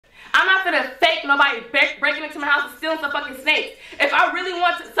a fake nobody breaking into my house and stealing some fucking snakes. If I really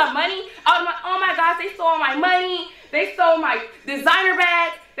wanted some money, I was like, oh my gosh, they stole my money. They stole my designer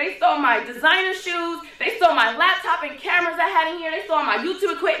bags. They stole my designer shoes. They stole my laptop and cameras I had in here. They stole my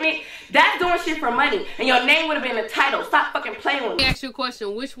YouTube equipment. That's doing shit for money. And your name would have been the title. Stop fucking playing with me. Let me ask you a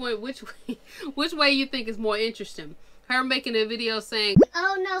question. Which way you think is more interesting? Her making a video saying,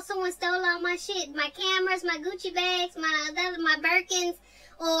 oh no, someone stole all my shit, my cameras, my Gucci bags, my Birkins,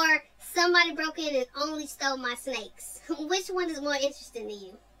 or somebody broke in and only stole my snakes. Which one is more interesting to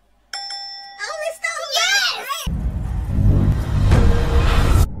you? Only stole my snakes!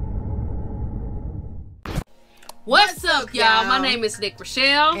 What's up, y'all? My name is Nick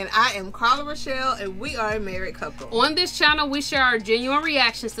Rochelle. And I am Carla Rochelle, and we are a married couple. On this channel, we share our genuine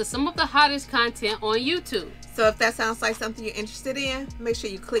reactions to some of the hottest content on YouTube. So if that sounds like something you're interested in, make sure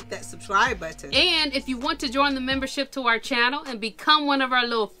you click that subscribe button. And if you want to join the membership to our channel and become one of our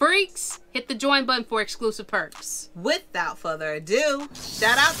little freaks, hit the join button for exclusive perks. Without further ado,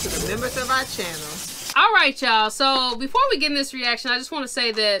 shout out to the members of our channel. Alright, y'all. So before we get in this reaction, I just want to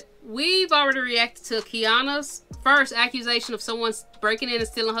say that we've already reacted to Kiana's first accusation of someone breaking in and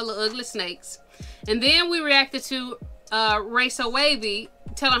stealing her little ugly snakes. And then we reacted to Raynesha Wavy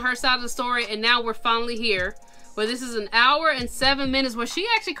telling her side of the story, and now we're finally here. But this is an hour and 7 minutes where she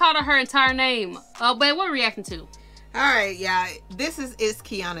actually called her entire name. Oh, babe, what are we reacting to? Alright, y'all. This is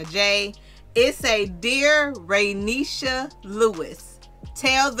Itskiannajay. It's a Dear Raynesha Lewis.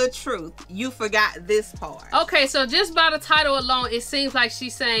 Tell the truth. You forgot this part. Okay, so just by the title alone, it seems like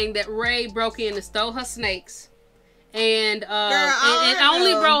she's saying that Ray broke in and stole her snakes. And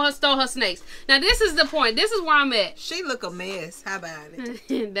stole her snakes. Now this is the point. This is where I'm at. She look a mess. How about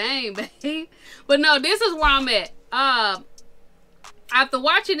it? Dang, babe. But no, this is where I'm at. After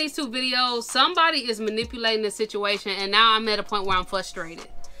watching these two videos, somebody is manipulating the situation, and now I'm at a point where I'm frustrated.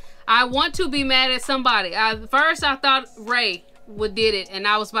 I want to be mad at somebody. First I thought Ray did it, and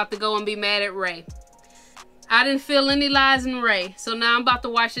I was about to go and be mad at Ray. I didn't feel any lies in Ray, so now I'm about to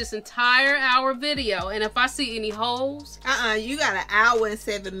watch this entire hour video, and if I see any holes, you got an hour and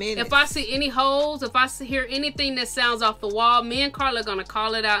 7 minutes. If I see any holes, if I hear anything that sounds off the wall, me and Carla are gonna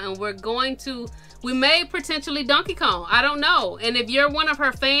call it out, and we may potentially Donkey Kong. I don't know. And if you're one of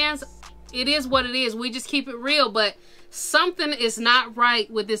her fans, it is what it is. We just keep it real, but something is not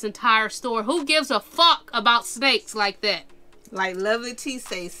right with this entire story. Who gives a fuck about snakes like that? Like Lovely T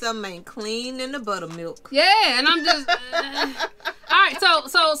say, some ain't clean in the buttermilk. Yeah, and I'm just alright,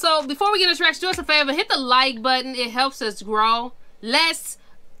 so before we get into reaction, do us a favor, hit the like button. It helps us grow. Let's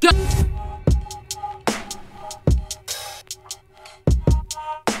go.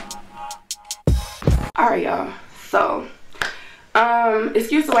 Alright, y'all. So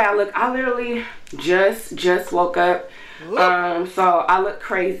excuse the way I look. I literally just woke up. So I look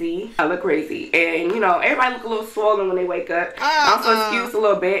crazy. And you know, everybody look a little swollen when they wake up. Also excuse a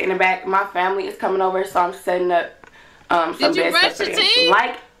little bit in the back. My family is coming over, so I'm setting up some Did you bed brush stuff your for them. teeth?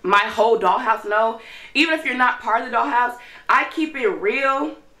 Like my whole dollhouse know, even if you're not part of the dollhouse, I keep it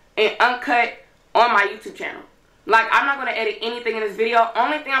real and uncut on my YouTube channel. Like, I'm not going to edit anything in this video.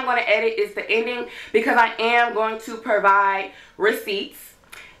 Only thing I'm going to edit is the ending, because I am going to provide receipts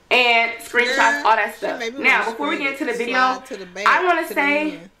and screenshots, all that stuff. Now, before we get into the video, I want to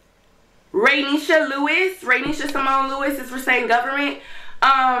say Raynesha Simone Lewis is for saying government.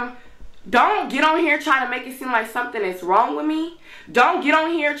 Don't get on here trying to make it seem like something is wrong with me. Don't get on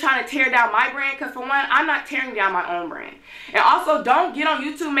here trying to tear down my brand, because for one, I'm not tearing down my own brand. And also, don't get on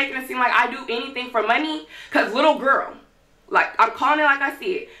YouTube making it seem like I do anything for money, because little girl, like, I'm calling it like I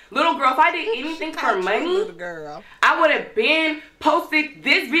see it. Little girl, if I did anything for money, I would have been posted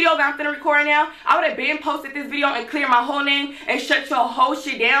this video that I'm finna record right now. I would have been posted this video and clear my whole name and shut your whole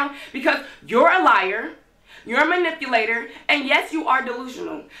shit down, because you're a liar, you're a manipulator, and yes, you are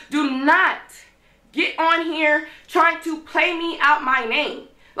delusional. Do not get on here trying to play me out my name.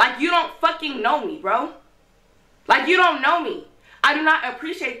 Like, you don't fucking know me, bro. Like, you don't know me. I do not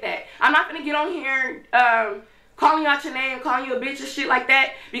appreciate that. I'm not gonna get on here calling you out your name, calling you a bitch or shit like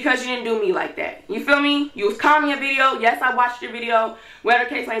that, because you didn't do me like that. You feel me? You was calling me a video. Yes, I watched your video, whatever the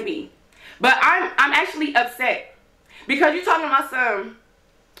case may be. But I'm actually upset, because you're talking about some,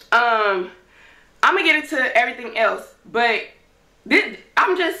 I'm gonna get into everything else, but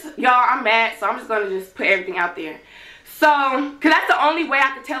I'm mad, so I'm just gonna put everything out there. So, cause that's the only way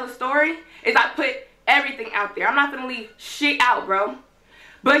I could tell a story, is I put everything out there. I'm not gonna leave shit out, bro.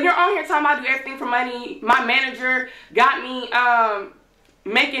 But you're on here talking about I do everything for money. My manager got me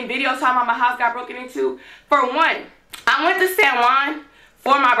making videos talking about my house got broken into. For one, I went to San Juan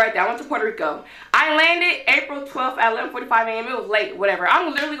for my birthday. I went to Puerto Rico. I landed April 12th at 11:45 a.m. It was late, whatever.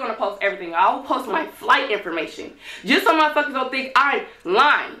 I'm literally going to post everything. I will post my flight information. Just so motherfuckers don't think I'm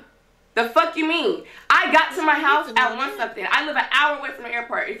lying. The fuck you mean? I got to my house at 1 something. I live an hour away from the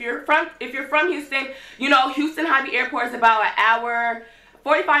airport. If you're from Houston, you know Houston Hobby Airport is about an hour,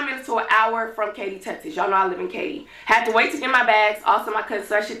 45 minutes to an hour from Katy, Texas. Y'all know I live in Katy. Had to wait to get my bags. Also my cousin,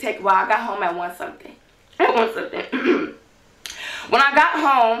 so that should take a while. I got home at 1 something. At 1 something. When I got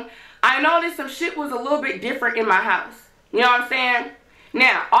home, I noticed some shit was a little bit different in my house. You know what I'm saying?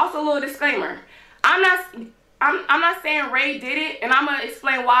 Now, also a little disclaimer. I'm not saying Ray did it, and I'm gonna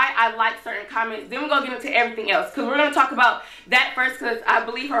explain why I like certain comments. Then we're gonna get into everything else, because we're gonna talk about that first, because I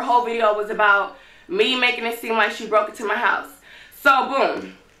believe her whole video was about me making it seem like she broke into my house. So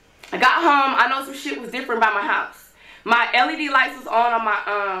boom, I got home. I know some shit was different about my house. My LED lights was on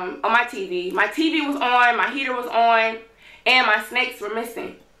my TV. My TV was on. My heater was on, and my snakes were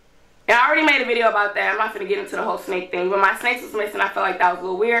missing. And I already made a video about that. I'm not gonna get into the whole snake thing, but my snakes was missing. I felt like that was a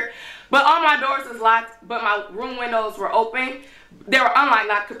little weird. But all my doors was locked, but my room windows were open. They were unlocked,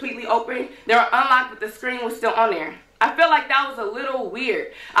 not completely open. They were unlocked, but the screen was still on there. I feel like that was a little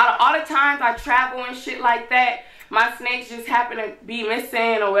weird. Out of all the times I travel and shit like that, my snakes just happen to be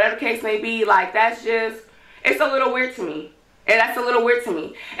missing or whatever the case may be. Like, that's just, it's a little weird to me. And that's a little weird to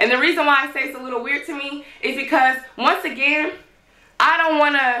me. And the reason why I say it's a little weird to me is because, once again, I don't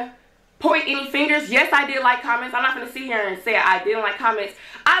want to point any fingers. Yes, I did like comments. I'm not going to sit here and say I didn't like comments.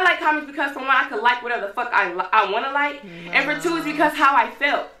 I like comments because, for one, I could like whatever the fuck I want to like. No. And for two, is because how I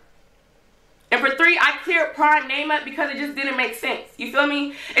felt. And for three, I cleared Prime name up because it just didn't make sense. You feel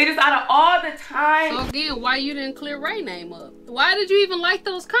me? It just, out of all the time. So again, why you didn't clear Ray name up? Why did you even like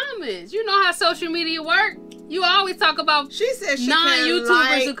those comments? You know how social media work. You always talk about she said she can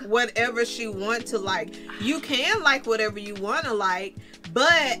like whatever she want to like. You can like whatever you want to like,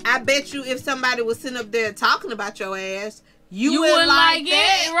 but I bet you if somebody was sitting up there talking about your ass, you wouldn't like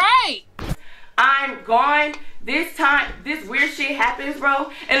it, right? I'm gone. This time, this weird shit happens,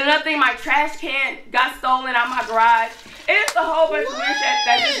 bro. And another thing, my trash can got stolen out my garage. It's a whole bunch of weird shit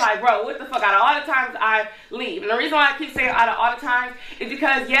that's just like, bro, what the fuck? Out of all the times I leave. And the reason why I keep saying out of all the times is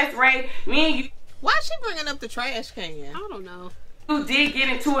because, yes, Ray, me and you. Why is she bringing up the trash can? I don't know. You did get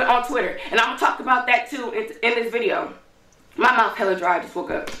into it on Twitter. And I'm going to talk about that, too, in this video. My mouth hella dry. I just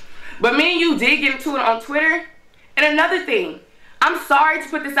woke up. But me and you did get into it on Twitter. And another thing. I'm sorry to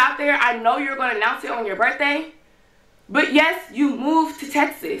put this out there. I know you're going to announce it on your birthday. But yes, you moved to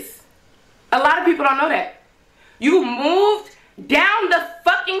Texas. A lot of people don't know that. You moved down the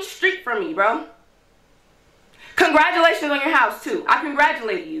fucking street from me, bro. Congratulations on your house, too. I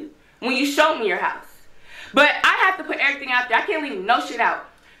congratulate you when you showed me your house. But I have to put everything out there. I can't leave no shit out.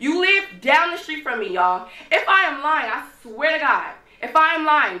 You live down the street from me, y'all. If I am lying, I swear to God. If I am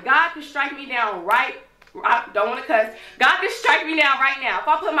lying, God can strike me down right. I don't want to cuss. God can strike me down right now. If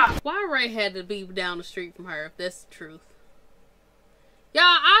I put my... Why Ray had to be down the street from her, if that's the truth? Y'all,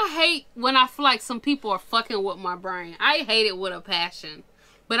 I hate when I feel like some people are fucking with my brain. I hate it with a passion.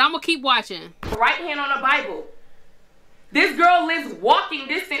 But I'm going to keep watching. Right hand on the Bible. This girl lives walking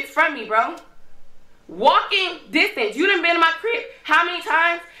distance from me, bro. Walking distance. You done been in my crib how many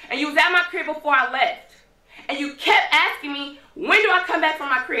times? And you was at my crib before I left. And you kept asking me, when do I come back from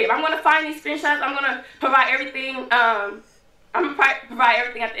my crib? I'm going to find these screenshots. I'm going to provide everything. I'm going to provide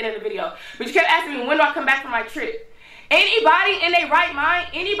everything at the end of the video. But you kept asking me, when do I come back from my trip? Anybody in their right mind,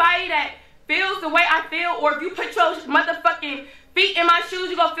 anybody that feels the way I feel, or if you put your motherfucking feet in my shoes,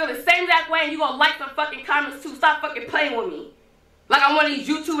 you're going to feel the same exact way, and you're going to like some fucking comments too. Stop fucking playing with me. Like I'm one of these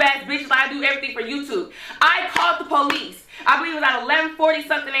YouTube ass bitches. Like I do everything for YouTube. I called the police. I believe it was at 11:40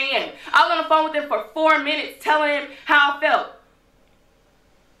 something a.m. I was on the phone with them for 4 minutes telling him how I felt.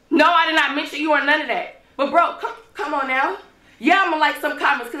 No, I did not mention you or none of that. But bro, come on now. Yeah, I'm gonna like some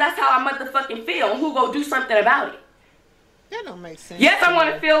comments because that's how I motherfucking feel. And who go do something about it? That don't make sense. Yes, I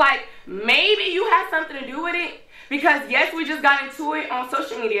want to feel like maybe you had something to do with it. Because yes, we just got into it on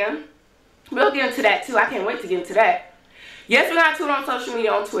social media. We'll get into that too. I can't wait to get into that. Yes, we got into it on social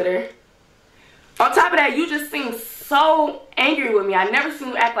media, on Twitter. On top of that, you just seem so angry with me. I never seen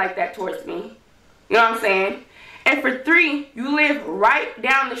you act like that towards me. You know what I'm saying? And for three, you live right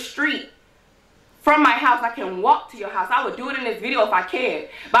down the street from my house. I can walk to your house. I would do it in this video if I can.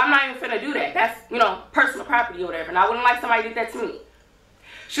 But I'm not even finna do that. That's, you know, personal property or whatever. And I wouldn't like somebody did that to me.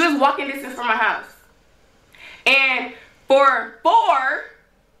 She was walking distance from my house. And for 4,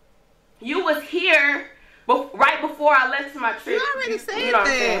 you was here right before I left for my trip. You already said you know what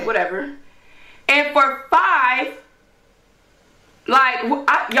I'm saying? Whatever. And for 5, like,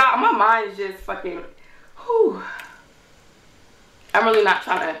 y'all, my mind is just fucking, whew. I'm really not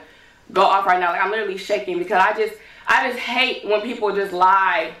trying to go off right now. Like, I'm literally shaking because I just hate when people just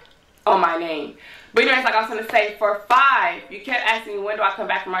lie on my name. But anyways, like I was going to say, for 5, you kept asking me when do I come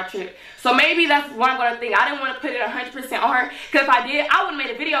back from my trip. So maybe that's what I'm going to think. I didn't want to put it 100% on her. Because if I did, I would have made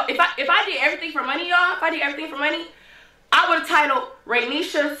a video. If I did everything for money, y'all, if I did everything for money, I would have titled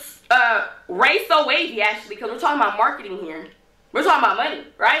Raynesha's Ray So Wavy, actually, because we're talking about marketing here. We're talking about money,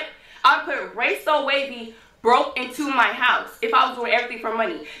 right? I would put Ray So Wavy broke into my house if I was doing everything for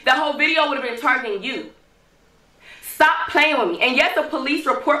money. The whole video would have been targeting you. Stop playing with me. And yes, a police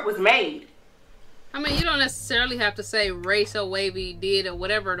report was made. I mean, you don't necessarily have to say Ray So Wavy did or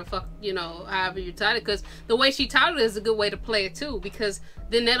whatever the fuck, you know, however you titled it. Because the way she titled it is a good way to play it too. Because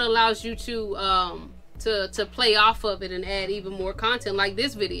then that allows you to play off of it and add even more content like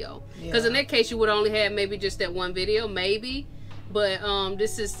this video. Because in that case, you would only have maybe just that one video, maybe. But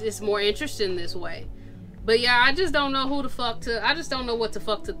it's more interesting this way. But yeah, I just don't know who the fuck to. I just don't know what the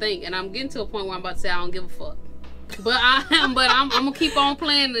fuck to think. And I'm getting to a point where I'm about to say I don't give a fuck. But I'm gonna keep on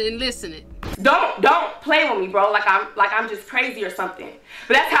playing and listening. Don't play with me, bro. Like I'm just crazy or something.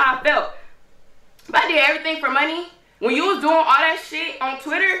 But that's how I felt. If I did everything for money, when you was doing all that shit on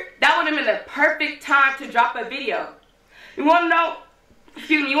Twitter, that would have been the perfect time to drop a video. You wanna know?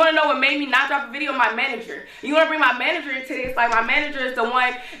 Excuse me. You wanna know what made me not drop a video? My manager. You wanna bring my manager into this? Like, my manager is the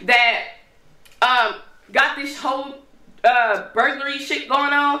one that got this whole burglary shit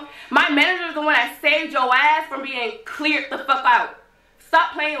going on. My manager is the one that saved your ass from being cleared the fuck out.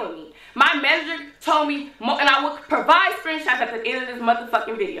 Stop playing with me. My manager told me, and I will provide screenshots at the end of this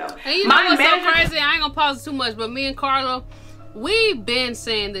motherfucking video. And you know what's so crazy? I ain't gonna pause it too much, but me and Carlo, we've been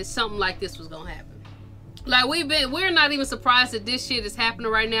saying that something like this was gonna happen. Like, we're not even surprised that this shit is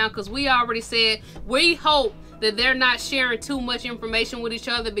happening right now, because we already said we hope that they're not sharing too much information with each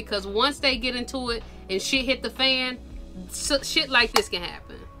other, because once they get into it and shit hit the fan, shit like this can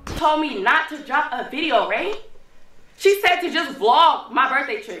happen. Told me not to drop a video, right? She said to just vlog my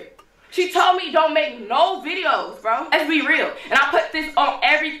birthday trip. She told me don't make no videos, bro. Let's be real. And I put this on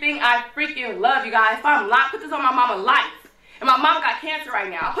everything I freaking love, you guys. If I'm lying, put this on my mama's life. And my mama got cancer right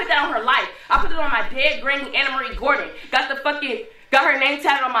now. I put that on her life. I put it on my dead granny, Anna Marie Gordon. Got her name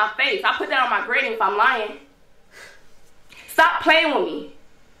tatted on my face. I put that on my granny if I'm lying. Stop playing with me.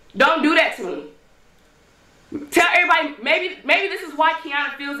 Don't do that to me. Tell everybody, maybe this is why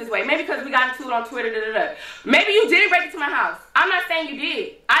Kiana feels this way. Maybe because we got into it on Twitter, Maybe you didn't break into my house. I'm not saying you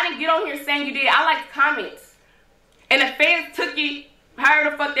did. I didn't get on here saying you did. I liked comments. And the fans took it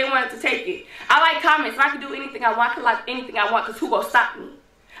however the fuck they wanted to take it. I like comments. If I can do anything I want, I can like anything I want, because who gonna stop me?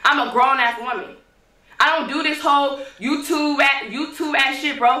 I'm a grown-ass woman. I don't do this whole YouTube ass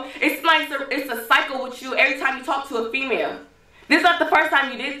shit, bro. It's like it's a cycle with you every time you talk to a female. This is not the first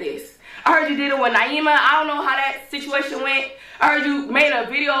time you did this. I heard you did it with Naima. I don't know how that situation went. I heard you made a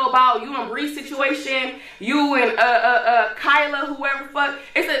video about you and Bree's situation. You and Kyla, whoever fuck.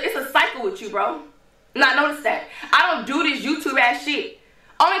 It's a cycle with you, bro. And I noticed that. I don't do this YouTube ass shit.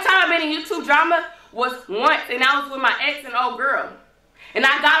 Only time I've been in YouTube drama was once, and that was with my ex and old girl. And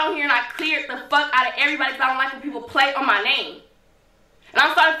I got on here and I cleared the fuck out of everybody because I don't like when people play on my name. And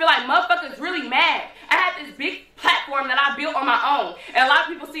I'm starting to feel like motherfuckers really mad. I had this big platform that I built on my own. And a lot of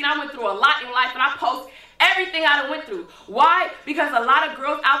people see I went through a lot in life, and I post everything I done went through. Why? Because a lot of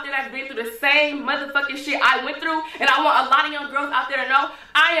girls out there that's been through the same motherfucking shit I went through. And I want a lot of young girls out there to know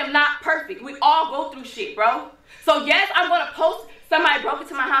I am not perfect. We all go through shit, bro. So yes, I'm going to post somebody broke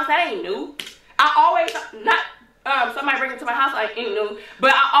into my house. That ain't new. I always, somebody break into my house, like, ain't new.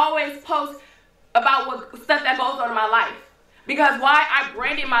 But I always post about what stuff that goes on in my life. Because why? I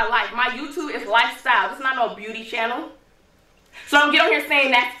branded my life. My YouTube is lifestyle. It's not no beauty channel. So don't get on here saying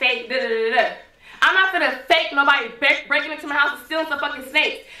that's fake. I'm not gonna fake nobody breaking into my house and stealing some fucking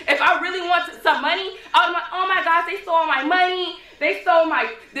snakes. If I really wanted some money, I was like, oh my gosh, they stole my money. They stole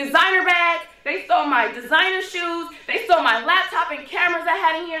my designer bags. They stole my designer shoes. They stole my laptop and cameras I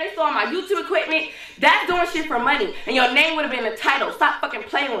had in here. They stole my YouTube equipment. That's doing shit for money. And your name would have been in the title. Stop fucking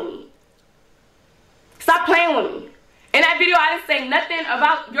playing with me. Stop playing with me. In that video, I didn't say nothing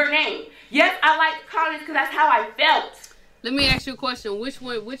about your name. Yes, I like comments because that's how I felt. Let me ask you a question. Which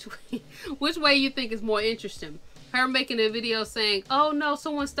way you think is more interesting? Her making a video saying, "Oh no,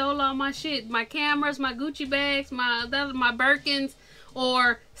 someone stole all my shit, my cameras, my Gucci bags, my Birkins,"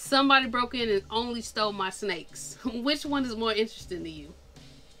 or somebody broke in and only stole my snakes? Which one is more interesting to you?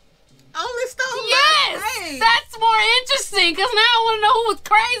 Only stole my snakes. That's more interesting, because now I want to know who was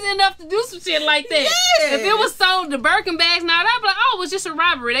crazy enough to do some shit like that. Yes. If it was sold the Birkin bags, now I'd be like, oh, it was just a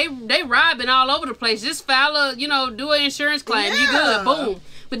robbery. They robbing all over the place. Just file a, do an insurance claim. Yeah. You good. Boom.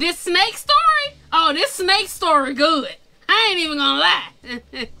 But this snake story? Oh, this snake story good. I ain't even gonna lie.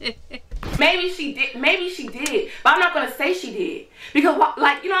 Maybe she did, but I'm not gonna say she did, because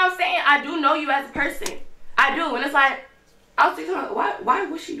like, you know what I'm saying, I do know you as a person, I do, and it's like, I was thinking, why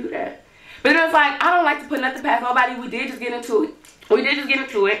would she do that? But then it's like, I don't like to put nothing past nobody. We did just get into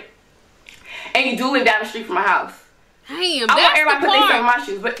it, and you do live down the street from my house. Damn, I want everybody to put themselves in my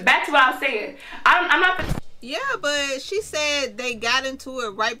shoes, but back to what I was saying, I'm not. Yeah, but she said they got into it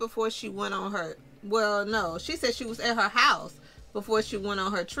right before she went on her. Well, no, she said she was at her house before she went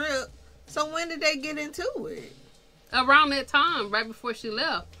on her trip. So when did they get into it? Around that time, right before she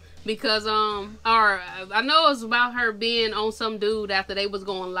left. Because, I know it was about her being on some dude after they was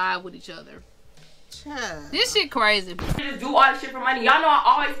going live with each other. Child. This shit crazy. Just do all this shit for money. Y'all know I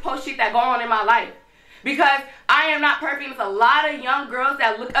always post shit that go on in my life. Because I am not perfect. There's a lot of young girls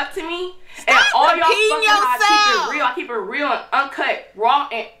that look up to me. And all y'all fucking know I keep it real. I keep it real and uncut. Raw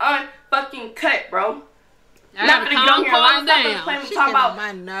and unfucking cut, bro. I'm not gonna get on here and lie and talk about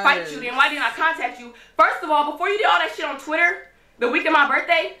fight you. Then why didn't I contact you? First of all, before you did all that shit on Twitter, the week of my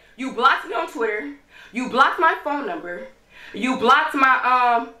birthday, you blocked me on Twitter. You blocked my phone number. You blocked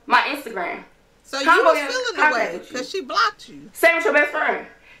my my Instagram. So you was feeling the way because she blocked you. Same with your best friend.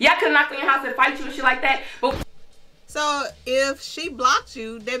 Yeah, I could knock on your house and fight you and shit like that. But so if she blocked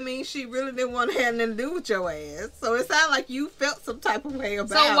you, that means she really didn't want to have nothing to do with your ass. So it sounded like you felt some type of way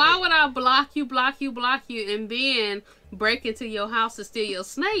about it. So why would I block you, and then break into your house to steal your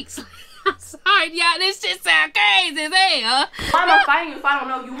snakes? I'm sorry, y'all. This shit sound crazy as hell. Why am I fighting you if I don't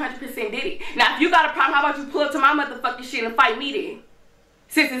know you 100% did it? Now, if you got a problem, how about you pull up to my motherfucking shit and fight me then?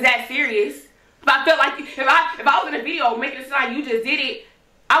 Since it's that serious. If I felt like, if I was in a video making it sound like you just did it,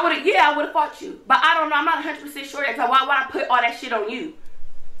 I would have fought you. But I don't know. I'm not 100% sure yet. So why would I put all that shit on you?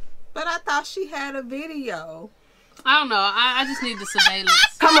 But I thought she had a video. I don't know. I just need the surveillance.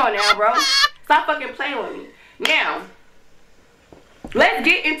 Come on now, bro. Stop fucking playing with me. Now, let's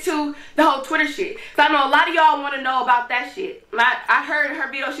get into the whole Twitter shit. Because I know a lot of y'all want to know about that shit. I heard in her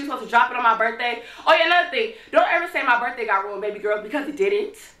video she's supposed to drop it on my birthday. Oh, yeah, another thing. Don't ever say my birthday got ruined, baby girl, because it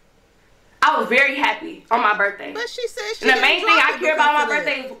didn't. I was very happy on my birthday. But she said she and the main thing I care about on my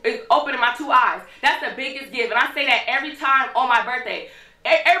birthday is opening my 2 eyes. That's the biggest gift. And I say that every time on my birthday.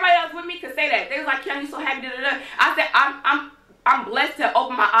 Everybody else with me could say that. They was like, Kiana, you so happy, da-da-da. I said, I'm blessed to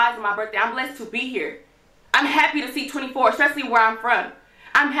open my eyes on my birthday. I'm blessed to be here. I'm happy to see 24, especially where I'm from.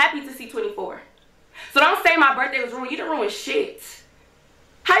 I'm happy to see 24. So don't say my birthday was ruined. You didn't ruin shit.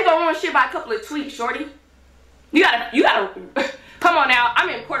 How you gonna ruin shit by a couple of tweets, shorty? You gotta, come on now. I'm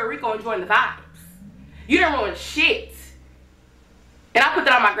in Puerto Rico enjoying the vibes. You didn't ruin shit. And I put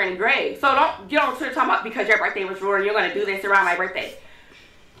that on my granny grave. So don't get on Twitter talking about because your birthday was ruined, you're gonna do this around my birthday.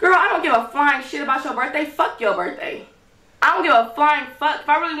 Girl, I don't give a flying shit about your birthday. Fuck your birthday. I don't give a flying fuck. If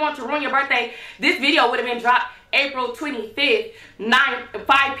I really want to ruin your birthday, this video would have been dropped April 25th,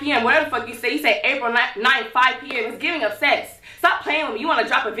 5 p.m. Whatever the fuck you say. You say April 9th, 5 p.m. It's getting obsessed. Stop playing with me. You want to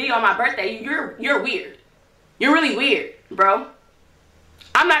drop a video on my birthday. You're weird. You're really weird, bro.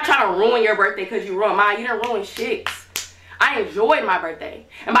 I'm not trying to ruin your birthday because you ruined mine. You didn't ruin shit. I enjoyed my birthday.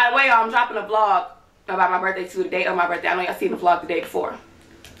 And by the way, I'm dropping a vlog about my birthday too, the day of my birthday. I know y'all seen the vlog the day before.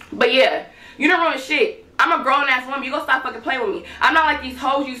 But yeah, you didn't ruin shit. I'm a grown ass woman. You gonna stop fucking playing with me. I'm not like these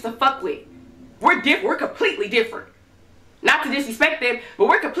hoes you used to fuck with. We're different. We're completely different. Not to disrespect them, but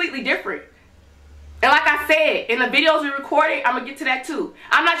we're completely different. And like I said, in the videos we recorded, I'm gonna get to that too.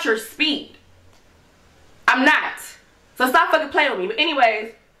 I'm not your speed. I'm not. So stop fucking playing with me. But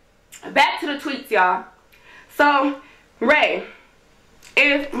anyways, back to the tweets, y'all. So, Ray,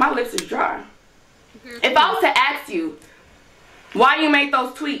 if my lips is dry, if I was to ask you why you made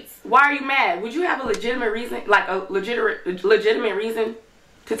those tweets, why are you mad? Would you have a legitimate reason, like a legitimate reason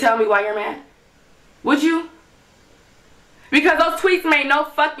to tell me why you're mad? Would you? Because those tweets made no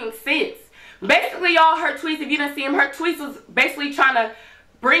fucking sense. Basically, y'all, her tweets, if you didn't see them, her tweets was basically trying to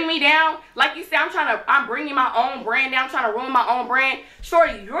bring me down. Like you said, I'm bringing my own brand down, trying to ruin my own brand.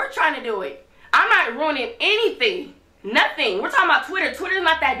 Shorty, you're trying to do it. I'm not ruining anything. Nothing. We're talking about Twitter. Twitter's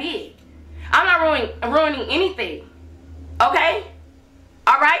not that big. I'm not ruining anything. Okay?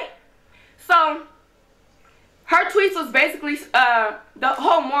 Alright? So, her tweets was basically, the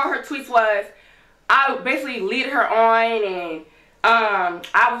whole more of her tweets was, I basically lead her on, and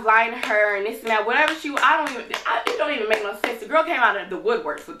I was lying to her, and this and that, whatever she, it don't even make no sense. The girl came out of the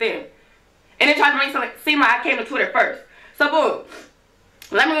woodworks with them. And they tried to make it seem like I came to Twitter first. So, boom.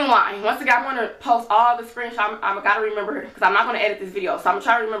 Let me rewind. Once again, I'm going to post all the screenshots. I got to remember, because I'm not going to edit this video. So, I'm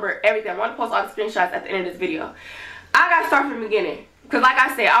trying to remember everything. I want to post all the screenshots at the end of this video. I got to start from the beginning. Because, like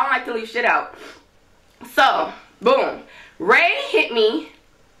I said, I don't like to leave shit out. So, boom. Ray hit me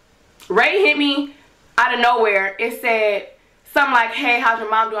out of nowhere, it said something like, hey, how's your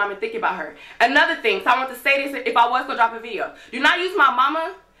mom doing? I've been thinking about her. Another thing, so I want to say this if I was going to drop a video. Do not use my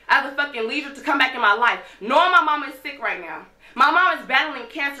mama as a fucking leader to come back in my life. Knowing my mama is sick right now. My mom is battling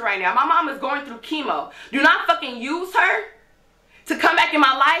cancer right now. My mom is going through chemo. Do not fucking use her to come back in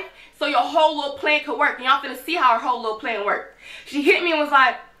my life so your whole little plan could work. And y'all finna see how her whole little plan worked. She hit me and was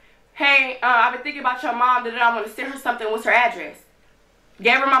like, hey, I've been thinking about your mom. I want to send her something. What's her address?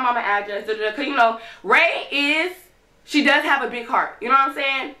 Gave her my mama address. Because, you know, she does have a big heart. You know what I'm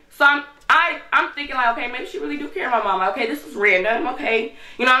saying? So I'm thinking like, okay, maybe she really do care about my mama. Okay, this was random. Okay,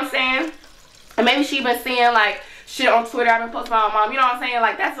 you know what I'm saying? And maybe she been seeing like shit on Twitter. I've been posting about my mom. You know what I'm saying?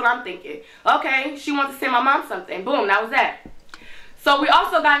 Like, that's what I'm thinking. Okay, she wants to send my mom something. Boom, that was that. So we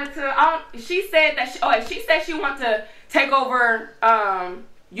also got into, she said she wanted to take over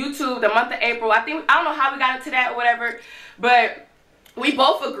YouTube the month of April. I don't know how we got into that or whatever, but we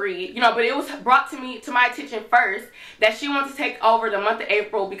both agreed, you know, but it was brought to my attention first that she wants to take over the month of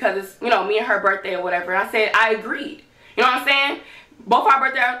April because it's, you know, me and her birthday or whatever. And I said I agreed. You know what I'm saying? Both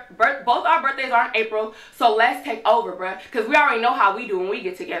our birthdays are in April, so let's take over, bruh. Because we already know how we do when we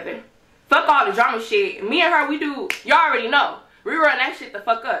get together. Fuck all the drama shit. Me and her, we do, y'all already know. We run that shit the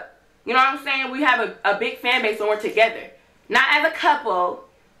fuck up. You know what I'm saying? We have a big fan base when we're together. Not as a couple,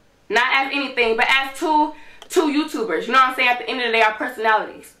 not as anything, but as two YouTubers. You know what I'm saying? At the end of the day, our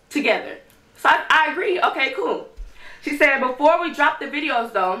personalities together. So I agree. Okay, cool. She said before we drop the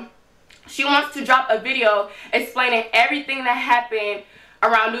videos though, she wants to drop a video explaining everything that happened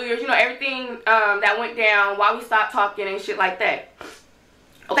around New Year's. You know, everything that went down, why we stopped talking and shit like that.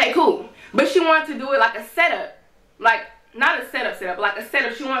 Okay, cool. But she wanted to do it like a setup. Like, not a setup, but like a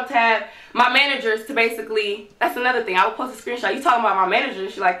setup. She wanted to have my managers to basically, that's another thing. I would post a screenshot. You talking about my managers and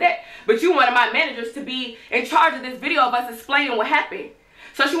shit like that. But you wanted my managers to be in charge of this video of us explaining what happened.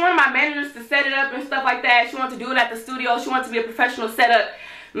 So she wanted my managers to set it up and stuff like that. She wanted to do it at the studio. She wanted to be a professional setup.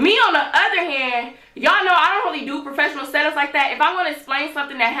 Me, on the other hand, y'all know I don't really do professional setups like that. If I want to explain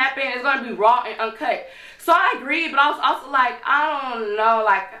something that happened, it's going to be raw and uncut. So I agreed, but I was also like, I don't know,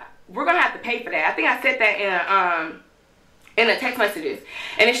 like, we're going to have to pay for that. I think I said that in the text messages.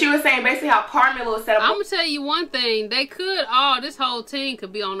 And then she was saying basically how Carmela was set up. I'm going to tell you one thing. They could this whole team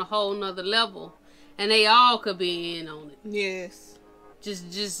could be on a whole nother level. And they all could be in on it. Yes.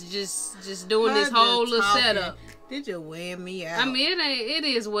 Just doing this whole little setup. Did you wear me out? I mean, it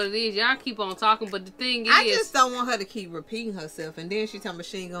is what it is. Y'all keep on talking, but the thing is, I just don't want her to keep repeating herself, and then she talking about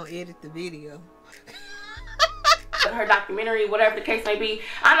she ain't gonna edit the video. Her documentary, whatever the case may be.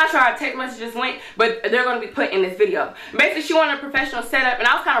 I'm not sure how text messages went, but they're going to be put in this video. Basically, she wanted a professional setup, and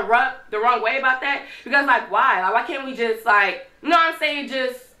I was kind of rubbed the wrong way about that, because like, why? Like, why can't we just, like, you know what I'm saying,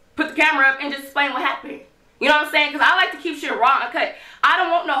 just put the camera up and just explain what happened? You know what I'm saying? Because I like to keep shit raw and uncut. I don't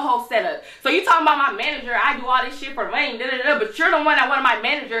want no whole setup. So you talking about my manager, I do all this shit for money, but you're the one that wanted my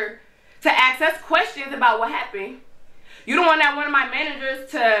manager to ask us questions about what happened. You're the one that wanted my managers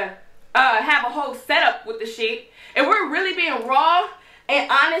to have a whole setup with the shit. And we're really being raw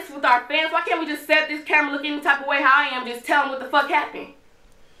and honest with our fans. Why can't we just set this camera looking the type of way how I am, just tell them what the fuck happened?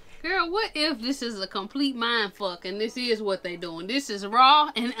 Girl, what if this is a complete mind fuck and this is what they doing? This is raw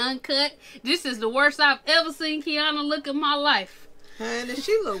and uncut. This is the worst I've ever seen Kiana look in my life. Honey,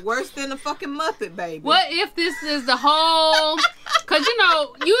 she look worse than a fucking Muppet baby. What if this is the whole... Because, you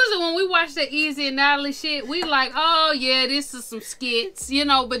know, usually when we watch the Easy and Natalie shit, we like, oh, yeah, this is some skits, you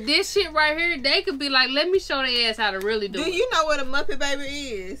know. But this shit right here, they could be like, let me show their ass how to really do it. Do you know what a Muppet baby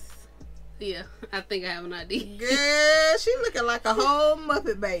is? Yeah, I think I have an idea. Girl, she looking like a whole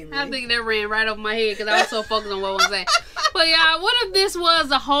Muppet baby. I think that ran right over my head because I was so focused on what I was saying. But y'all, what if this was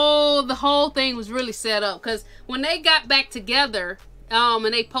the whole thing was really set up? Because when they got back together, and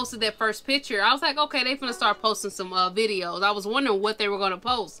they posted that first picture, I was like, okay, they finna start posting some videos. I was wondering what they were gonna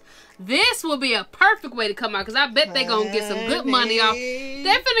post. This will be a perfect way to come out because I bet they gonna get some good money off. They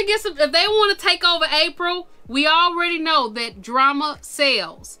finna get some. If they want to take over April, we already know that drama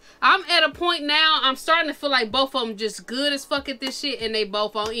sells. I'm at a point now, I'm starting to feel like both of them just good as fuck at this shit and they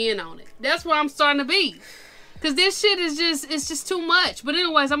both on in on it. That's where I'm starting to be. Because this shit is it's just too much. But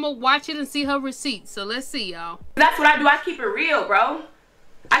anyways, I'm going to watch it and see her receipts. So let's see, y'all. That's what I do. I keep it real, bro.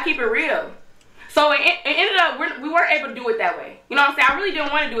 I keep it real. So it ended up, we weren't able to do it that way. You know what I'm saying? I really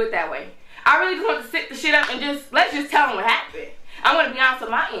didn't want to do it that way. I really just wanted to sit the shit up and let's just tell them what happened. I want to be honest on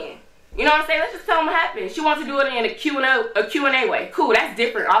my end. You know what I'm saying? Let's just tell them what happened. She wants to do it in a Q&A way. Cool, that's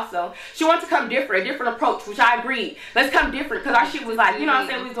different also. She wants to come different, a different approach, which I agreed. Let's come different, because our shit was like, you know what I'm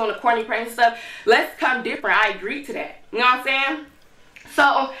saying? We was doing the corny prank and stuff. Let's come different. I agreed to that. You know what I'm saying?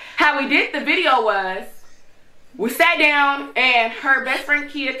 So, how we did the video was, we sat down, and her best friend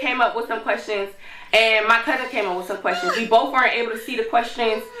Kia came up with some questions, and my cousin came up with some questions. We both weren't able to see the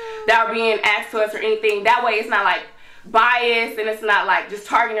questions that were being asked to us or anything. That way, it's not like biased, and it's not like just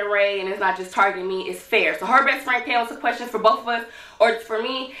targeting Ray, and it's not just targeting me. It's fair. So her best friend came with some questions for both of us, or just for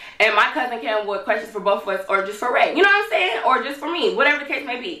me, and my cousin came with questions for both of us, or just for Ray. You know what I'm saying? Or just for me, whatever the case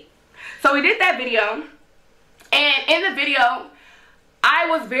may be. So we did that video, and in the video, I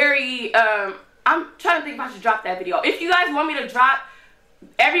was very, I'm trying to think if I should drop that video. If you guys want me to drop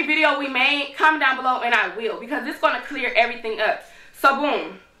every video we made, comment down below, and I will, because it's going to clear everything up. So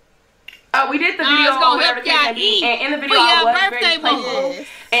boom. We did the video or whatever the case may be, and in the video I was very playful,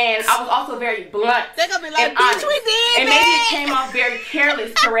 and I was also very blunt. They're gonna be like, bitch, we did, and maybe it came off very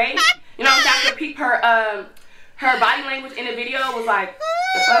careless to Ray. You know what I'm saying? I could peep her body language in the video was like,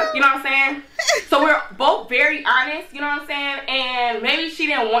 the fuck? You know what I'm saying? So we're both very honest, you know what I'm saying? And maybe she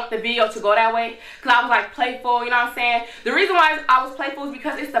didn't want the video to go that way, because I was like playful, you know what I'm saying? The reason why I was playful is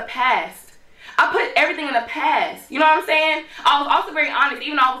because it's the past. I put everything in the past. You know what I'm saying? I was also very honest.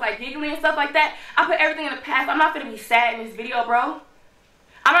 Even though I was like giggling and stuff like that, I put everything in the past. I'm not gonna be sad in this video, bro.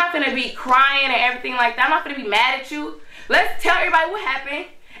 I'm not gonna be crying and everything like that. I'm not gonna be mad at you. Let's tell everybody what happened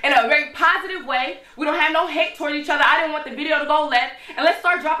in a very positive way. We don't have no hate towards each other. I didn't want the video to go left. And let's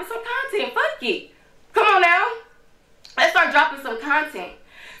start dropping some content. Fuck it. Come on now. Let's start dropping some content.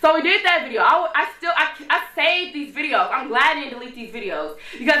 So we did that video. I saved these videos. I'm glad I didn't delete these videos,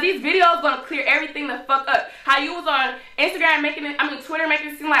 because these videos gonna clear everything the fuck up. How you was on Instagram Twitter making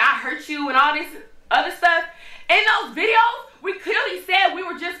it seem like I hurt you and all this other stuff. In those videos, we clearly said we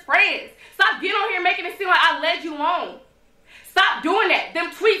were just friends. Stop getting on here making it seem like I led you on. Stop doing that. Them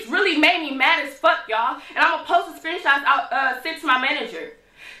tweets really made me mad as fuck, y'all. And I'm gonna post the screenshots out sent to my manager.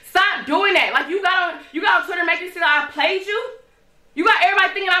 Stop doing that. Like you got on Twitter making it seem like I played you. You got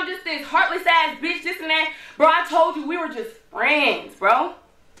everybody thinking I'm just this heartless ass bitch, this and that. Bro, I told you we were just friends, bro.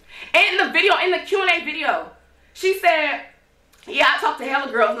 And in the video, in the Q&A video, she said, yeah, I talked to hella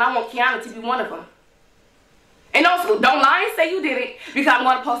girls and I want Kiana to be one of them. And don't lie and say you did it, because I'm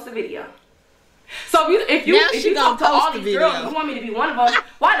going to post the video. So if you talk to all these girls and you want me to be one of them,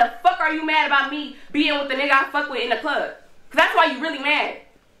 why the fuck are you mad about me being with the nigga I fuck with in the club? Because that's why you really mad.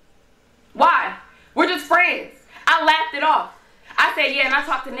 Why? We're just friends. I laughed it off. I said, yeah, and I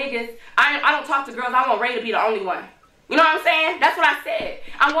talk to niggas. I don't talk to girls. I want Ray to be the only one. You know what I'm saying? That's what I said.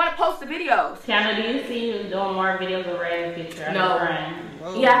 I want to post the videos. Kiana, do you see you doing more videos with Ray in the future? No.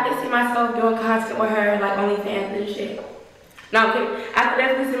 Yeah, I can see myself doing content with her, like OnlyFans and shit. No, I'm kidding. I can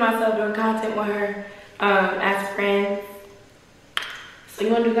definitely see myself doing content with her as friends. So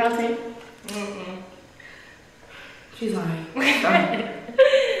you want to do content? Mm-mm. She's lying.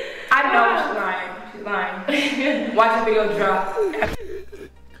 I know she's lying. She's lying. Watch the video drop.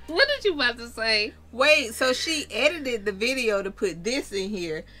 What did you about to say? Wait, so she edited the video to put this in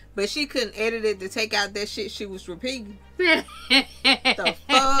here, but she couldn't edit it to take out that shit she was repeating. The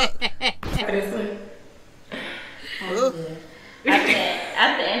fuck? This one.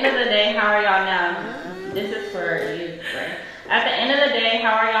 At the end of the day, how are y'all now? This is for you, right? At the end of the day,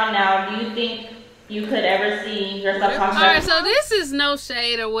 how are y'all now? Do you think you could ever see yourself on show? Alright, so this is no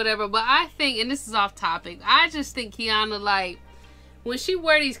shade or whatever, but I think, and this is off topic, I just think Kiana, like, when she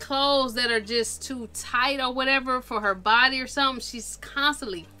wear these clothes that are just too tight or whatever for her body or something, she's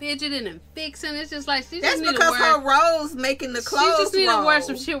constantly fidgeting and fixing. It's just like she just need to wear. That's because her rolls making the clothes. She just need to wear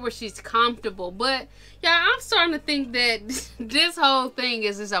some shit where she's comfortable. But yeah, I'm starting to think that this whole thing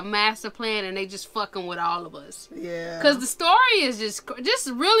is just a master plan, and they just fucking with all of us. Yeah. Because the story is just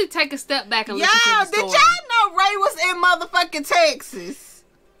really take a step back and listen to the story. Did y'all know Ray was in motherfucking Texas?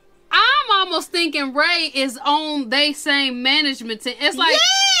 I'm almost thinking Ray is on they same management team. It's like,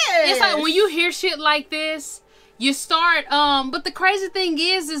 it's like when you hear shit like this, you start, but the crazy thing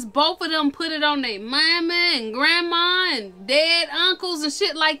is both of them put it on their mama and grandma and dead uncles and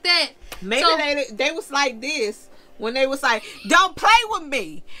shit like that. Maybe so, they was like this when they was like, don't play with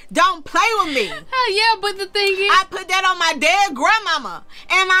me. Don't play with me. Hell yeah, but the thing is, I put that on my dead grandmama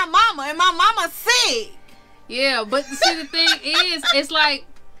and my mama sick. Yeah, but see the thing is, it's like,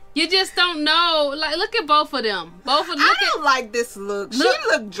 you just don't know. Like, look at both of them. I don't like this look. She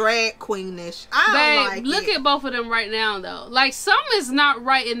look drag queenish. I don't like it. Look at both of them right now, though. Like, something is not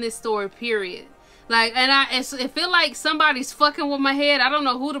right in this story, period. Like, and it feel like somebody's fucking with my head. I don't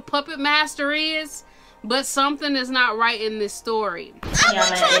know who the puppet master is, but something is not right in this story. I'm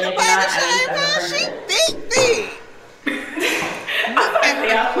not trying to body shame her. She thick. Look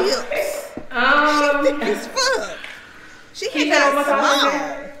at her hips. She thick as fuck. She can't get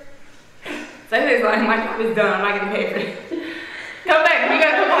small. So it's like, my job is done. I'm not getting paid for it. Come back. We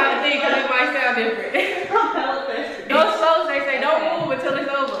gotta come on the thing because it might sound different.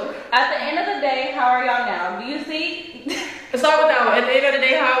 At the end of the day, how are y'all now? Do you see? Let's start with that one. At the end of the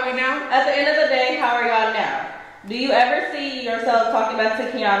day, how are we now? At the end of the day, how are y'all now? Do you ever see yourself talking back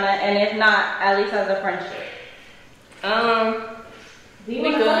to Kiana? And if not, at least as a friendship? We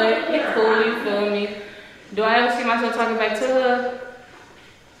good. It's cool. You feel me? Do I ever see myself talking back to her?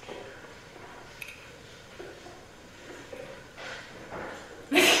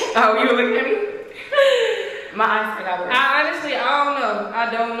 Oh, you looking at me? My eyes got worse. Honestly, I don't know.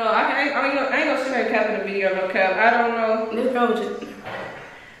 I don't know. I ain't gonna sit here capping the video, no cap. I don't know. This girl just.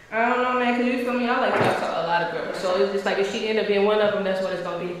 I don't know, man. Cause you feel me? I like to talk to a lot of girls, so it's just like if she end up being one of them, that's what it's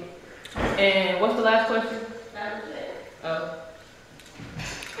gonna be. And what's the last question? That was it. Oh.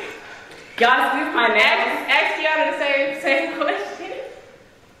 Y'all excuse my name. Ask Kiana the same question.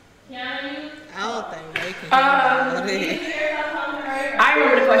 Kiana, I don't think they can. I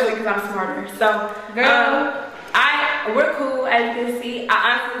remember the question because I'm smarter. So, girl, we're cool as you can see. I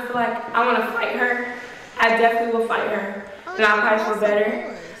honestly feel like I want to fight her. I definitely will fight her, and I'll probably feel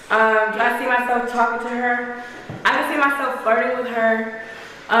better. Do I see myself talking to her? I can see myself flirting with her.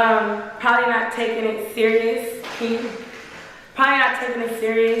 Probably not taking it serious. Probably not taking it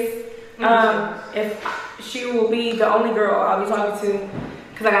serious. If she will be the only girl I'll be talking to,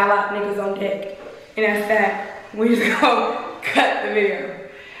 because I got a lot of niggas on deck, and that's that. We just gonna cut the video.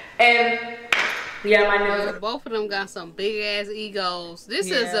 And yeah, my niggas. Both of them got some big ass egos. This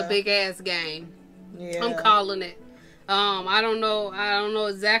is a big ass game. Yeah. I'm calling it. I don't know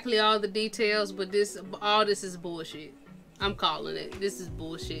exactly all the details, but all this is bullshit. I'm calling it. This is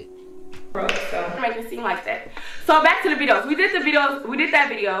bullshit. So make it seem like that. So back to the videos. We did that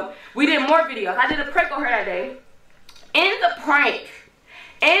video. We did more videos. I did a prank on her that day.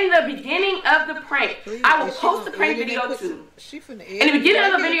 In the beginning of the prank, I will post the prank video too. In the beginning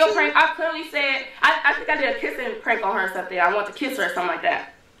of the video prank, I clearly said, I think I did a kissing prank on her or something. I want to kiss her or something like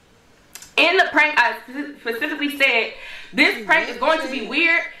that. In the prank, I specifically said, this prank is going to be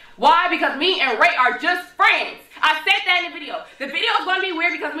weird. Why? Because me and Ray are just friends. I said that in the video. The video is going to be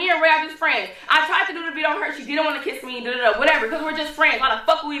weird because me and Ray are just friends. I tried to do the video on her. She didn't want to kiss me, whatever, because we're just friends. Why the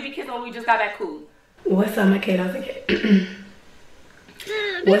fuck would we be kissing when we just got that cool? What's up, my kid? I was like,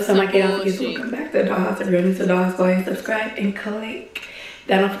 what's up, my kid? I was like, welcome back to the Dollhouse. If you're new to the Dollhouse, go ahead and subscribe and click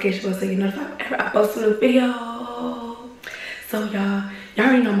that notification bell so you know if I post a new video. So y'all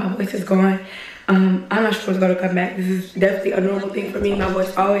already know my voice is gone. I'm not sure it's gonna come back. This is definitely a normal thing for me. My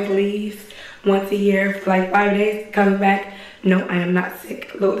voice always leaves once a year for like 5 days, comes back. No, I am not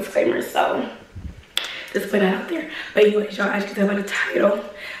sick. Little disclaimer, so just put that out there. But anyways, y'all, as you can tell by the title,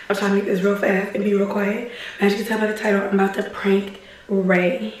 I'm trying to make this real fast and be real quiet. As you can tell by the title, I'm about to prank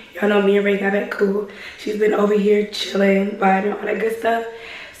Ray. Y'all know me and Ray got back cool. She's been over here chilling, vibing, all that good stuff.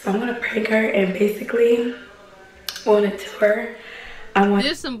 So I'm gonna prank her and basically on a tour.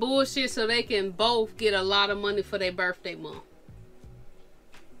 This some bullshit so they can both get a lot of money for their birthday month.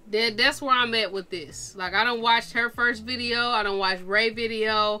 That's where I'm at with this. Like, I done watched her first video. I done watched Ray's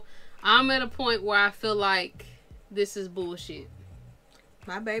video. I'm at a point where I feel like this is bullshit.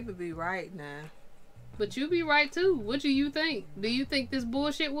 My baby be right now. But you be right too. What do you think? Do you think this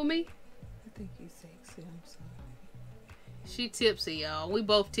bullshit with me? I think you sexy. I'm sorry. She tipsy, y'all. We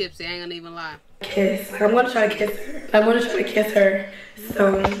both tipsy. I ain't gonna even lie. Kiss. I'm gonna try to kiss her.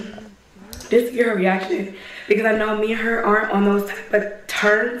 So just to get her reaction, because I know me and her aren't on those type of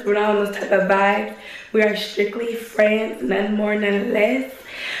terms. We're not on those type of vibes. We are strictly friends, none more, none less.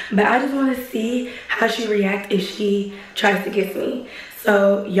 But I just want to see how she reacts if she tries to kiss me.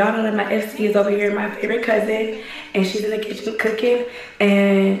 So y'all know that my FC is over here, my favorite cousin, and she's in the kitchen cooking,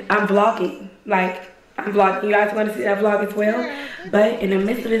 and I'm vlogging. Like, I'm vlogging. You guys want to see that vlog as well? But in the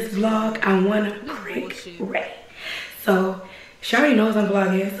midst of this vlog, I want to prank Ray. So she already knows I'm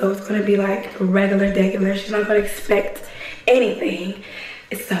vlogging, so it's gonna be like regular. She's not gonna expect anything.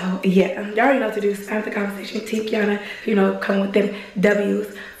 So yeah, y'all already know what to do. Spam the conversation. Team Kiana, you know, come with them W's.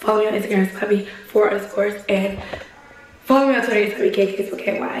 Follow me on Instagram, Spubby4_, and follow me on Twitter,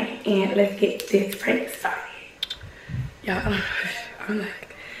 SpubbyKKSOKY. And let's get this prank started. Y'all, I'm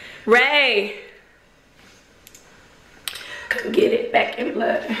like, Ray, come get it back in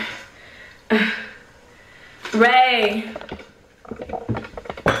blood. Ray.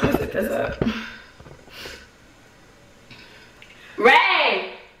 Let's set this up.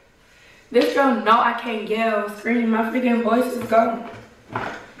 Ray! This girl know I can't yell, scream. My freaking voice is gone.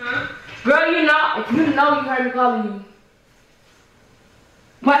 Huh? Girl, you know you heard me calling you.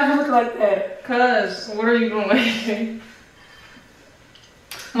 Why does it look like that? Cause, what are you doing?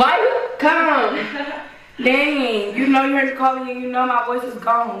 Why you? Come on. Dang, you know you heard me calling you. You know my voice is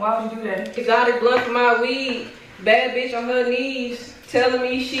gone. Why would you do that? You got it, blunt for my weed. Bad bitch on her knees, telling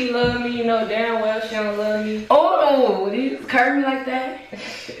me she love me, you know damn well she don't love me. Oh, did you curve me like that?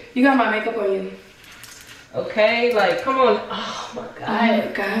 You got my makeup on you. Okay, like, come on. Oh my God. Oh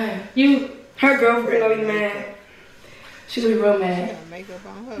my God. Her girlfriend gonna be mad. She's gonna be real mad. Makeup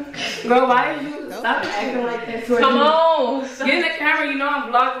on her. Girl, why did you stop acting like that? Come on. Get in the camera, you know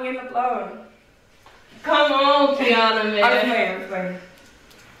I'm vlogging in the vlog. Come on, Kiana, man. I'm playing.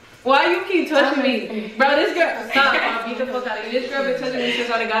 Why you keep touching me? Bro, this girl, stop. I'll beat the fuck out of you. This girl been touching me since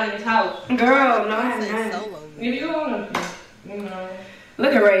I got in this house. Girl, no, I haven't. If you want to, you know.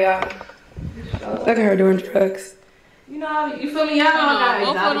 Look at Ray, y'all. Look at her doing drugs. You know how, you feel me? Y'all know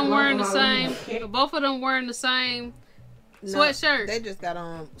both of them wearing the same. Both of them wearing the same sweatshirt. They just got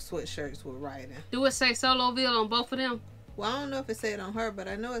on sweatshirts with writing. Do it say Soloville on both of them? Well, I don't know if it said on her, but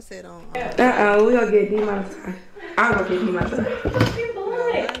I know it said on. We gonna get demonetized. I'm gonna get demonetized.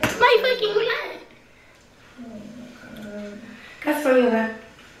 My fucking blood. That's funny, that.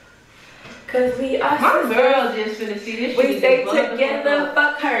 Cause we are. My girl just finna see this. We stay together,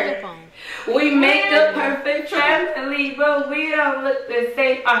 fuck her. We make a perfect family, but we don't look the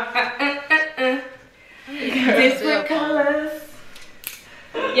same. Different colors.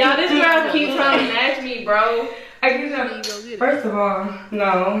 Y'all, this girl keeps trying to match me, bro. I get them. First of all,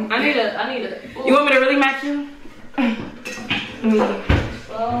 no. I need a. You want me to really match you?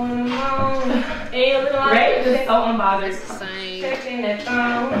 Ray is so unbothered. Checking that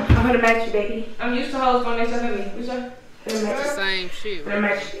phone. I'm gonna match you, baby. I'm used to hoes when they say to me. What's up? The same shit. I'm gonna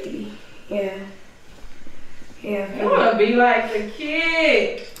match you, baby. Yeah. Yeah. You wanna be like the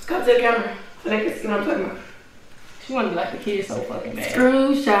kid. Come to the camera so they can see what I'm talking about. She wanna be like the kid so fucking bad.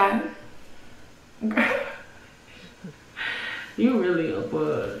 Screenshot. You really a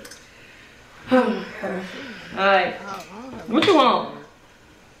bug. Oh my gosh. Alright. What you want?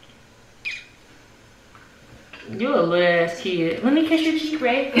 You a little ass kid. Let me kiss your cheek,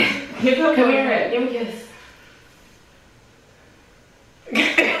 Ray. Come here. Give me a kiss.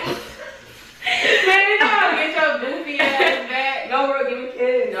 Man, you gotta get your goofy ass back. No, bro, give me a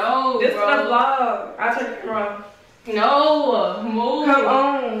kiss. No, this bro. is the vlog. I'll turn the camera on. No, move. Come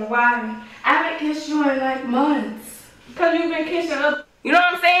on. Why? I haven't kissed you in like months. Because you've been kissing up. You know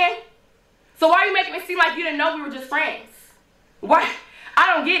what I'm saying? So why are you making it seem like you didn't know we were just friends? Why?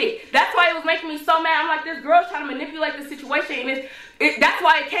 I don't get it. That's why it was making me so mad. I'm like, this girl's trying to manipulate the situation, and that's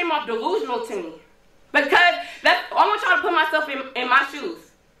why it came off delusional to me. Because I want y'all to put myself in my shoes.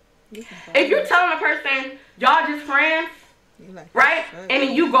 If you're telling a person y'all just friends, right? And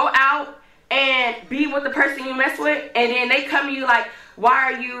then you go out and be with the person you mess with, and then they come to you like,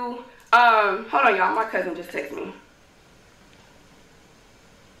 why are you? Hold on, y'all. My cousin just texted me.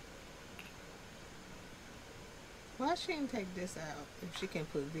 Why she didn't take this out if she can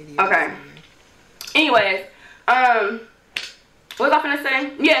put videos? Okay. Anyways, what was I finna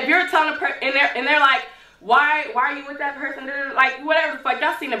say? Yeah, if you're telling a person and they're like, why are you with that person? Like whatever the fuck,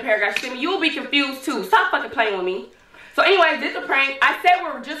 y'all seen the paragraph. You'll be confused too. Stop fucking playing with me. So anyways, this is a prank. I said we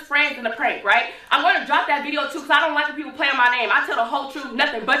were just friends in the prank, right? I'm gonna drop that video too because I don't like when people play on my name. I tell the whole truth,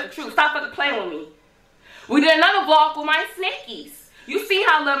 nothing but the truth. Stop fucking playing with me. We did another vlog with my snakies. You see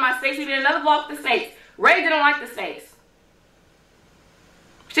how I love my snakes. We did another vlog with the snakes. Ray didn't like the snakes.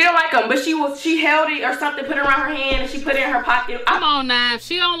 She don't like them, but she held it or something, put it around her hand, and she put it in her pocket. Come on now, if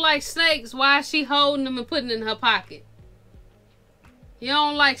she don't like snakes, why is she holding them and putting it in her pocket? You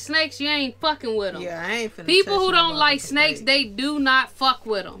don't like snakes, you ain't fucking with them. Yeah, I ain't finna People who don't like snakes, they do not fuck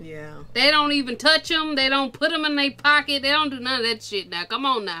with them. Yeah. They don't even touch them. They don't put them in their pocket. They don't do none of that shit now. Come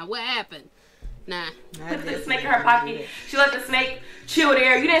on now, what happened? Nah. Put the snake in her pocket. She let the snake chill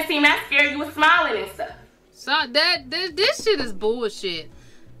there. You didn't seem that scared. You was smiling and stuff. So this shit is bullshit.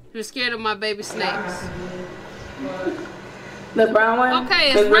 You're scared of my baby snakes. The brown one.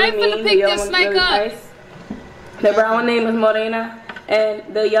 Okay, is Ray finna pick this snake up? Nice. The brown one name is Morena,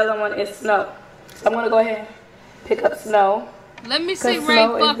 and the yellow one is Snow. So I'm gonna go ahead and pick up Snow. Let me see Ray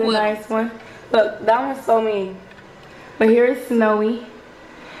Snow fuck is the with nice one. Look, that one's so mean. But here is Snowy.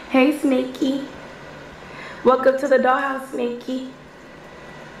 Hey, Snakey. Welcome to the dollhouse, Snakey.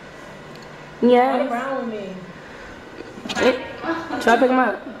 Yes. What's wrong with me? Try to pick him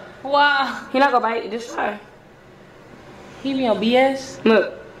up. Wow. He not gonna bite. Just try. He be on BS?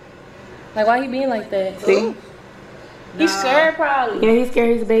 Look. Like, why he being like that? See? He's scared, probably. Yeah, he's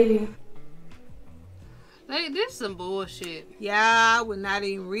scared. He's a baby. Hey, this is some bullshit. Yeah, I would not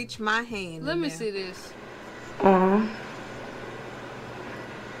even reach my hand. Let me see this.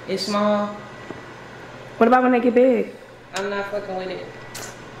 It's small. What about when they get big? I'm not fucking with it.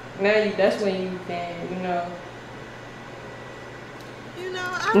 Now that's when you can, you know. You know,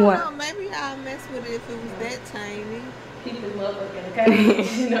 I don't know. Maybe I'll mess with it if it was that tiny. Keep this motherfucker,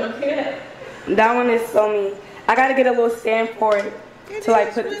 okay? You know, yeah. That one is so mean. I gotta get a little stand for it to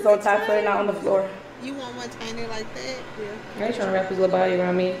like put this on top so it's not on the floor. You want one tiny like that? Yeah. Ray trying to wrap his little body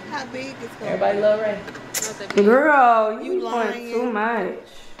around me. How big is it? Everybody love Ray. Girl, you lying. want too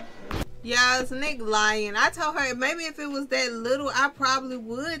much. Yeah, it's Nick lying. I told her maybe if it was that little, I probably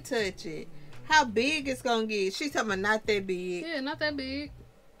would touch it. How big it's gonna get? She's talking about not that big. Yeah, not that big.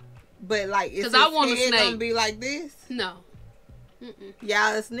 But like, is his I want a head snake. gonna be like this? No.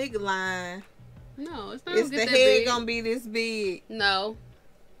 Y'all, it's Nick lying. No, it's not. Is the that head big. gonna be this big? No.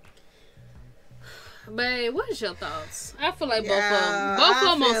 Babe, what is your thoughts? I feel like both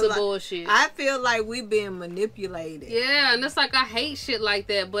of them on some bullshit. I feel like we being manipulated. Yeah, and it's like I hate shit like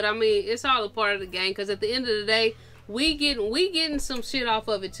that, but I mean, it's all a part of the game. Because at the end of the day, we getting some shit off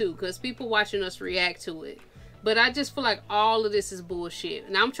of it too. Because people watching us react to it. But I just feel like all of this is bullshit.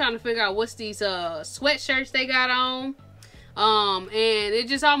 And I'm trying to figure out what's these sweatshirts they got on. And it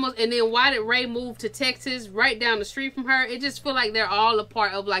just almost, and then why did Ray move to Texas right down the street from her? It just feel like they're all a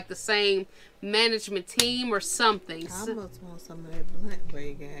part of like the same management team or something. I almost want some of that blunt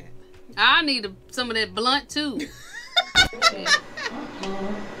Ray got. I need some of that blunt too. If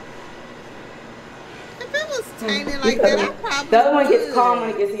it was tiny like that, I probably The other one gets would. calm when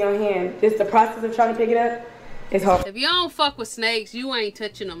it gets in your hand. Just the process of trying to pick it up is hard. If you don't fuck with snakes, you ain't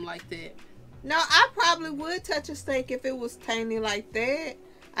touching them like that. No, I probably would touch a snake if it was tiny like that.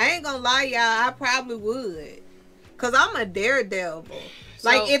 I ain't gonna lie, y'all. I probably would. Because I'm a daredevil. So,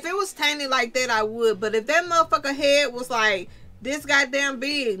 like, if it was tiny like that, I would. But if that motherfucker head was like this goddamn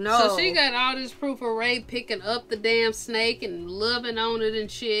big, no. So she got all this proof of Ray picking up the damn snake and loving on it and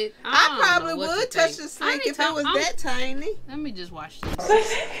shit. I probably would touch the snake if it was that tiny. Let me just watch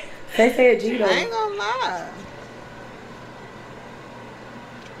this. They said G though. I ain't gonna lie.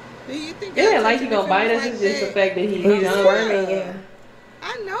 Do you think It ain't like he gonna bite us. It's just the fact that he's squirming, yeah.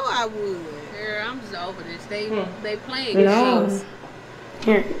 I know I would. Girl, I'm just over this. They playing No. games.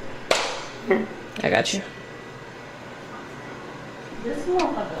 Here. I got you. This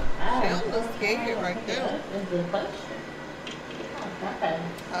motherfucker. She don't look scared right there. That's the question.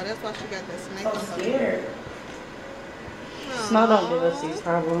 Oh, that's why she got that snake. I'm scared. Snow don't give us these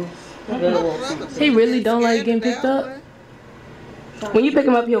problems. He really don't like getting picked up? When you pick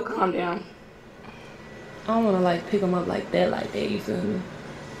him up, he'll calm down. I don't want to like pick him up like that, you feel me?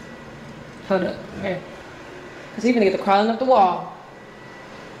 Hold up, here. Cause he's gonna get to crawling up the wall.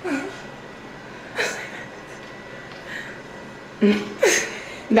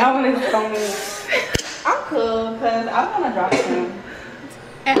 That one is so mean. I'm cool, cause I wanna drop him.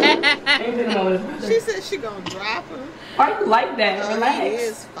 She said she gonna drop him. Why you like that? Oh, Relax. he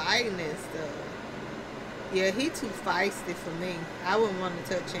is fighting and stuff. Yeah, he too feisty for me. I wouldn't want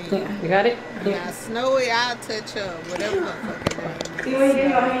to touch him. Yeah. You got it? Now, Snowy, I'll touch her. Whatever her fucking name is. See when you get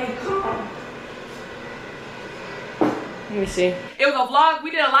your hand calm. Let me see. It was a vlog.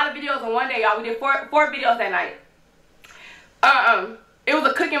 We did a lot of videos in one day, y'all. We did four videos that night. It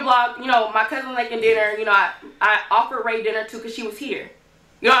was a cooking vlog. You know, my cousin making dinner. You know, I offered Ray dinner too because she was here.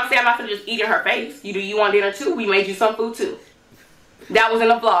 You know what I'm saying? I'm not gonna just eat in her face. You want dinner too? We made you some food too. That was in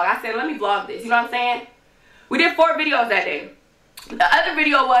the vlog. I said, let me vlog this. You know what I'm saying? We did 4 videos that day. The other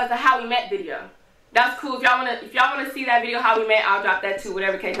video was the how we met video. That's cool. If y'all wanna see that video how we met, I'll drop that too.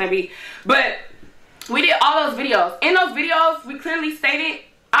 Whatever case may be. But we did all those videos. In those videos, we clearly stated.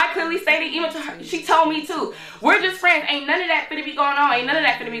 I clearly stated, even to her, she told me too, we're just friends. Ain't none of that finna be going on. Ain't none of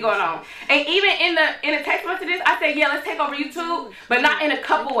that finna be going on. And even in the text messages, I said, yeah, let's take over YouTube, but not in a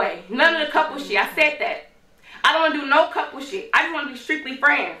couple way. None of the couple shit. I said that. I don't want to do no couple shit. I just want to be strictly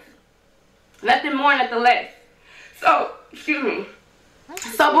friends. Nothing more, nothing less. So, excuse me.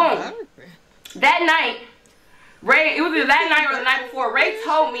 So boom. That night, Ray, it was either that night or the night before, Ray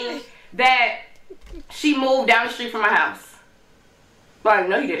told me that she moved down the street from my house. Like,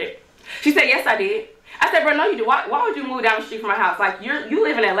 no, you didn't. She said, yes, I did. I said, bro, no, you did. Why would you move down the street from my house? Like, you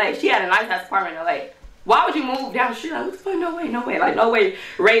live in LA. She had a nice ass apartment in LA. Why would you move down the street? Like, what the fuck? No way, no way. Like, no way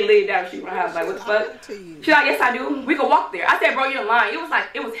Ray lived down the street from my house. Like, what the fuck? She's like, yes, I do. We could walk there. I said, bro, you're lying. It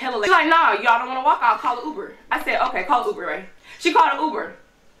was hella late. She's like, nah, y'all don't want to walk. I'll call an Uber. I said, okay, call Uber, Ray. She called an Uber.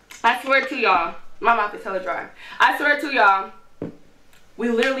 I swear to y'all, my mouth is hella dry. I swear to y'all, we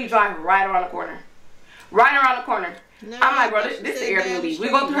literally drive right around the corner. Right around the corner. No, I'm like, bro, this is the Airbnb. We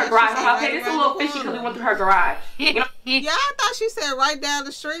go through her garage. I'm like, okay, this is a little fishy because we went through her garage. You know? Yeah, I thought she said right down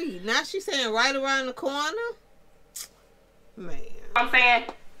the street. Now she's saying right around the corner. Man. I'm saying,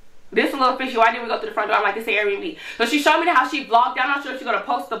 this is a little fishy. Why didn't we go through the front door? I'm like, this is Airbnb. So she showed me how she vlogged. I'm not sure if she's going to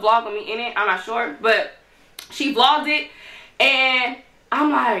post the vlog with me in it. I'm not sure. But she vlogged it. And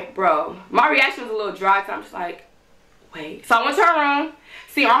I'm like, bro, my reaction was a little dry, so I'm just like, wait. So I went to her room,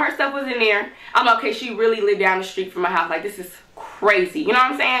 see all her stuff was in there. I'm like, okay, she really lived down the street from my house. Like, this is crazy. You know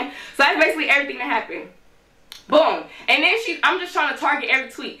what I'm saying? So that's basically everything that happened. Boom. And then I'm just trying to target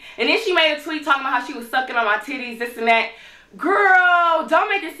every tweet. And then she made a tweet talking about how she was sucking on my titties, this and that. Girl, don't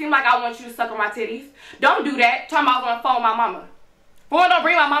make it seem like I want you to suck on my titties. Don't do that. Talking about I was on the phone with my mama. Boy, don't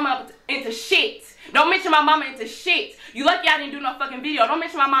bring my mama up into shit. Don't mention my mama into shit. You lucky I didn't do no fucking video. Don't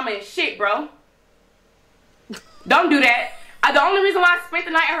mention my mama in shit, bro. Don't do that. The only reason why I spent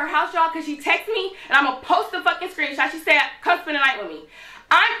the night at her house, y'all, because she texted me, and I'm going to post the fucking screenshot. She said, come spend the night with me.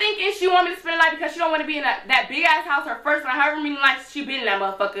 I'm thinking she want me to spend the night because she don't want to be in that big-ass house her first night, however many nights she been in that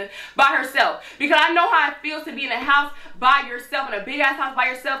motherfucker, by herself. Because I know how it feels to be in a house by yourself, in a big-ass house by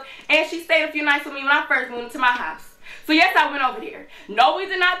yourself. And she stayed a few nights with me when I first moved into my house. So yes, I went over there. No, we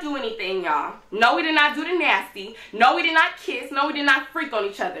did not do anything, y'all. No, we did not do the nasty. No, we did not kiss. No, we did not freak on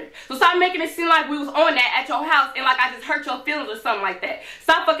each other. So stop making it seem like we was on that at your house and like I just hurt your feelings or something like that.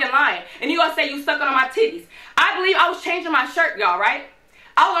 Stop fucking lying. And you gonna say you sucking on my titties. I believe I was changing my shirt, y'all, right?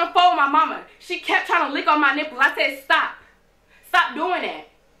 I was on the phone with my mama. She kept trying to lick on my nipples. I said, stop. Stop doing that.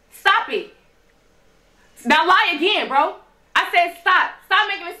 Stop it. Now lie again, bro. I said stop. Stop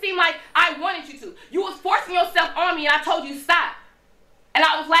making it seem like I wanted you to. You was forcing yourself on me and I told you stop. And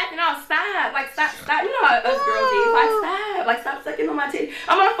I was laughing out, stop. Like stop. You know how us girls is. Like stop. Like stop sucking on my titty.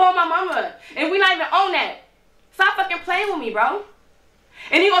 I'm on the phone with my mama. And we not even on that. Stop fucking playing with me, bro.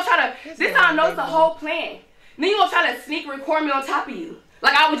 And you gonna try to, this time I know it's a whole plan. And then you gonna try to sneak record me on top of you.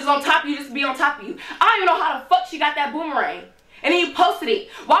 Like I was just on top of you just to be on top of you. I don't even know how the fuck she got that boomerang. And then you posted it.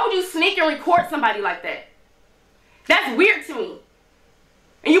 Why would you sneak and record somebody like that? That's weird to me.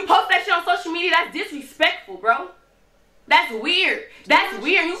 And you post that shit on social media, that's disrespectful, bro. That's weird. That's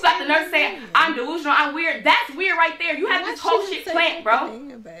weird. You got the nerve saying, I'm delusional, I'm weird. That's weird right there. You had this whole shit planned, bro.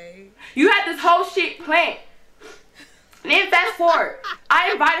 You had this whole shit planned. And then fast forward,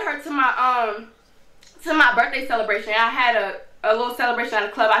 I invited her to my birthday celebration. I had a little celebration at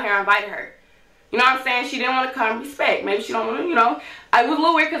a club out here. I invited her. You know what I'm saying? She didn't want to come. Respect. Maybe she don't want to, you know. I was a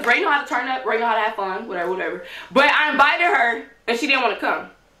little weird because Ray know how to turn up. Ray know how to have fun. Whatever. But I invited her and she didn't want to come.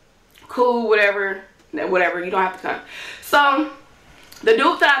 Cool, whatever. Whatever. You don't have to come. So, the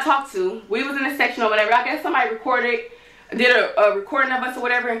dude that I talked to, we was in the section or whatever. I guess somebody did a recording of us or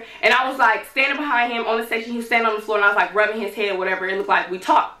whatever. And I was like standing behind him on the section. He was standing on the floor and I was like rubbing his head or whatever. It looked like we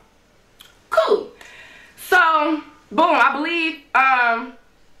talked. Cool. So, boom. I believe,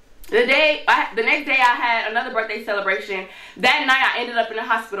 the next day I had another birthday celebration. That night I ended up in the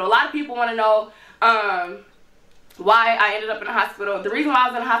hospital. A lot of people want to know why I ended up in the hospital. The reason why I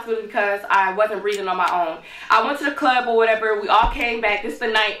was in the hospital is because I wasn't breathing on my own. I went to the club or whatever. We all came back. This is the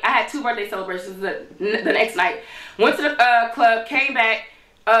night. I had 2 birthday celebrations the next night. Went to the club, came back.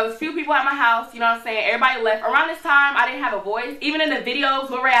 A few people at my house, you know what I'm saying? Everybody left. Around this time, I didn't have a voice. Even in the videos,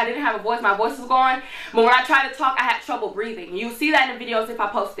 I didn't have a voice. My voice was gone. But when I tried to talk, I had trouble breathing. You'll see that in the videos if I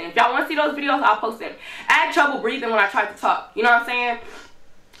post them. If y'all want to see those videos, I'll post them. I had trouble breathing when I tried to talk. You know what I'm saying?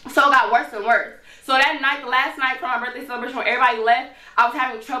 So it got worse and worse. So that night, the last night for my birthday celebration, when everybody left, I was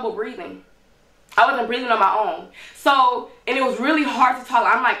having trouble breathing. I wasn't breathing on my own. So, and it was really hard to talk.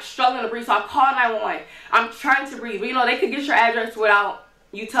 I'm like struggling to breathe. So I called 911. I'm trying to breathe. But you know, they could get your address without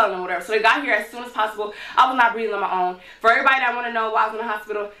you tell them whatever. So they got here as soon as possible. I was not breathing on my own. For everybody that want to know why I was in the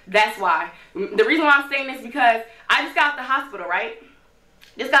hospital, that's why. The reason why I'm saying this is because I just got out the hospital, right?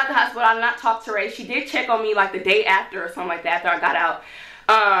 Just got out the hospital. I did not talk to Ray. She did check on me like the day after or something like that after I got out.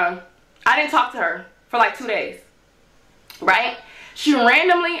 I didn't talk to her for like 2 days, right? She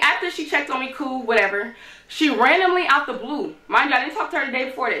randomly, after she checked on me, cool, whatever, she randomly out the blue, mind you, I didn't talk to her the day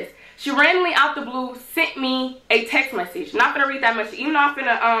before this. She randomly out the blue sent me a text message. Not gonna read that message, even though I'm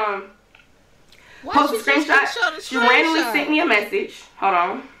finna post a screenshot. She randomly sent me a message. Hold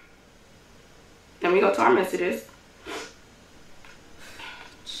on. Let me go to our messages.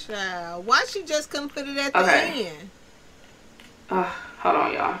 Child, why she just couldn't put it at the end? Hold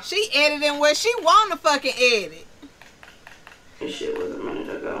on, y'all. She editing where she wanna fucking edit. This shit was a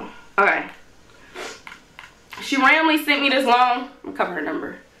minute ago. Okay. She randomly sent me this long, I'll cover her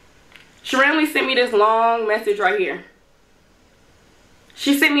number. She randomly sent me this long message right here.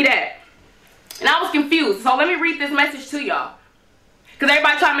 She sent me that. And I was confused. So let me read this message to y'all. Because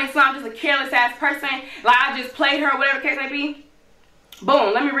everybody try to make sound I'm just a careless ass person. Like I just played her or whatever the case may be.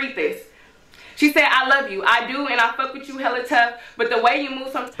 Boom, let me read this. She said, I love you. I do and I fuck with you hella tough. But the way you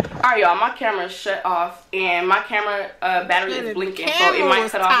move Alright y'all, my camera is shut off. And my camera battery is blinking. So it might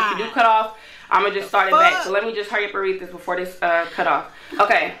cut off. If it do cut off, I'm going to just start it back. So let me just hurry up and read this before this cut off.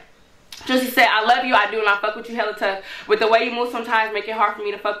 Okay. Josie said, I love you, I do, and I fuck with you hella tough. With the way you move sometimes make it hard for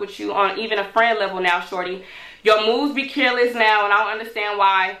me to fuck with you on even a friend level now, shorty. Your moves be careless now, and I don't understand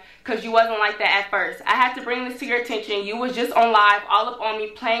why, because you wasn't like that at first. I had to bring this to your attention. You was just on live, all up on me,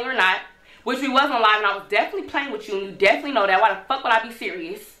 playing or not, which we was on live, and I was definitely playing with you, and you definitely know that. Why the fuck would I be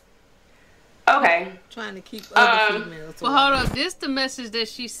serious? Okay. Trying to keep other females. Well, hold up. This the message that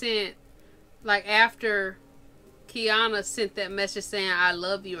she sent, like, after Kiana sent that message saying I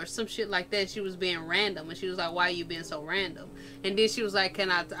love you or some shit like that. She was being random, and she was like, why are you being so random? And then she was like,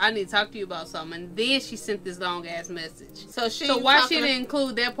 I need to talk to you about something. And then she sent this long ass message. So why she didn't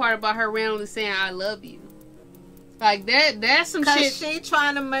include that part about her randomly saying I love you? Like that's some shit. Cause she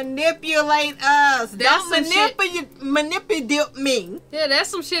trying to manipulate us. Don't manipulate me. Yeah, that's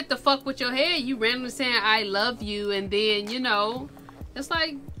some shit to fuck with your head. You randomly saying I love you, and then it's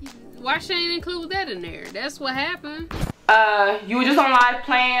like, why she ain't include that in there? That's what happened. You were just on live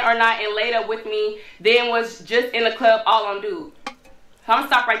playing or not, and laid up with me, then was just in the club all on dude. So I'm gonna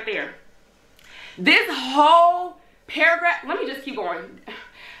stop right there. This whole paragraph, let me just keep going.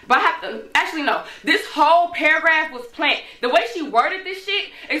 But I have to, actually no, this whole paragraph was planned. The way she worded this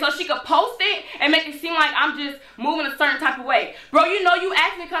shit is so she could post it and make it seem like I'm just moving a certain type of way. Bro, you know you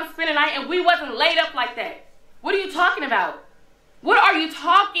asked me to come spend the night and we wasn't laid up like that. What are you talking about? What are you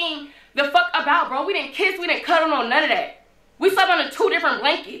talking the fuck about, bro? We didn't kiss, we didn't cuddle, no none of that. We slept under 2 different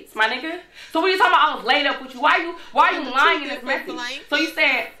blankets, my nigga. So what are you talking about? I was laid up with you. Why are you lying in this message? So you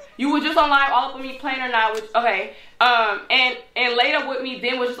said you were just on live all up with me playing or not, which okay. And laid up with me,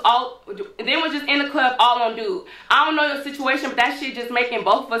 then was just in the club all on dude. I don't know your situation, but that shit just making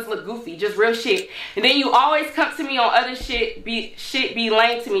both of us look goofy, just real shit. And then you always come to me on other shit be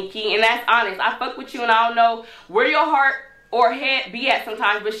lame to me, Key, and that's honest. I fuck with you and I don't know where your heart or head be at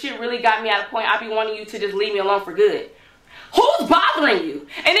sometimes, but shit really got me at a point I be wanting you to just leave me alone for good. Who's bothering you?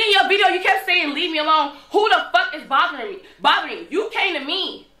 And in your video you kept saying leave me alone. Who the fuck is bothering you? You came to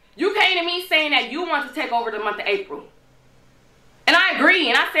me. You came to me saying that you want to take over the month of April. And I agree.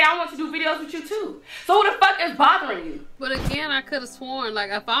 And I say I want to do videos with you too. So who the fuck is bothering you? But again, I could have sworn,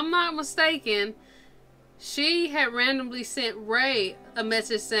 like, if I'm not mistaken, she had randomly sent Ray a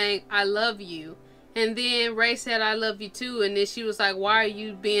message saying, I love you. And then Ray said, I love you too. And then she was like, why are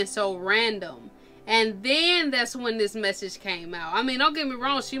you being so random? And then that's when this message came out. I mean, don't get me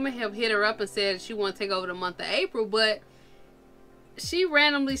wrong. She may have hit her up and said she want to take over the month of April. But she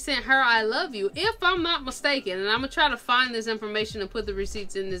randomly sent her I love you, if I'm not mistaken. And I'm going to try to find this information and put the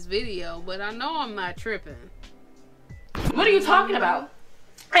receipts in this video. But I know I'm not tripping. What are you talking about?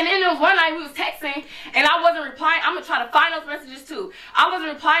 And then there was one night we was texting and I wasn't replying. I'm going to try to find those messages too. I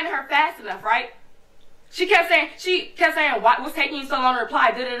wasn't replying to her fast enough, right? She kept saying, what's taking you so long to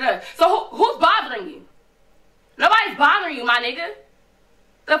reply? Da, da, da. So who's bothering you? Nobody's bothering you, my nigga.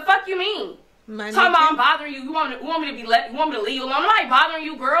 The fuck you mean? Talking about I'm bothering you. You want me to leave you alone? Nobody bothering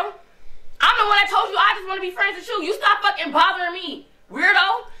you, girl. I'm the one that told you I just want to be friends with you. You stop fucking bothering me,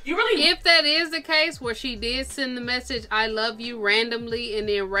 weirdo. You really. If that is the case where she did send the message I love you randomly, and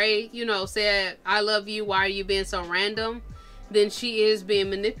then Ray, said I love you, why are you being so random? Then she is being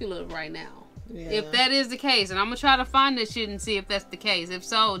manipulative right now. Yeah. If that is the case, and I'm gonna try to find this shit and see if that's the case. If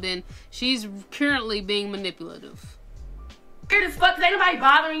so, then she's currently being manipulative. Weird as fuck, 'cause ain't nobody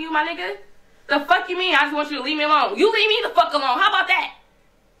bothering you, my nigga. The fuck you mean? I just want you to leave me alone. You leave me the fuck alone. How about that?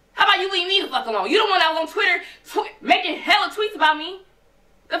 How about you leave me the fuck alone? You the one that was on Twitter making hella tweets about me.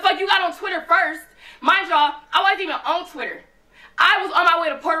 The fuck you got on Twitter first? Mind y'all, I wasn't even on Twitter. I was on my way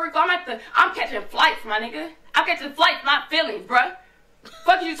to Puerto Rico. I'm catching flights, my nigga. I'm catching flights, not feelings, bruh.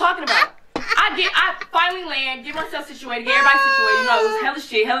 Fuck are you talking about? I finally land, get myself situated, get everybody situated. It was hella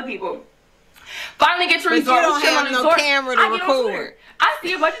shit, hella people. Finally get to resort. But you don't have no camera to record. I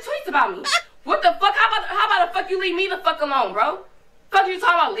see a bunch of tweets about me. What the fuck? How about the fuck you leave me the fuck alone, bro? Fuck you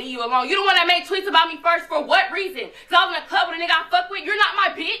talking about leave you alone? You the one that made tweets about me first. For what reason? Cause I was in a club with a nigga I fuck with. You're not my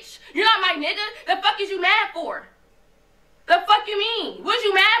bitch. You're not my nigga. The fuck is you mad for? The fuck you mean? What's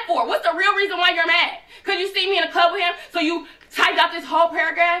you mad for? What's the real reason why you're mad? Cause you see me in a club with him, so you typed out this whole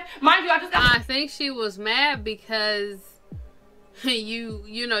paragraph. Mind you, I think she was mad because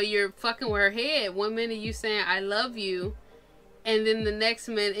you're fucking with her head. One minute you saying I love you, and then the next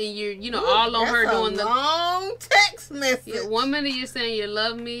minute and you're all on her doing the long text message. Yeah, one minute you're saying you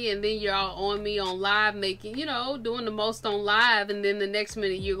love me, and then you're all on me on live making, doing the most on live, and then the next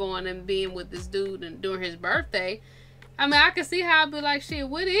minute you're going and being with this dude and during his birthday. I mean, I can see how I'd be like, shit,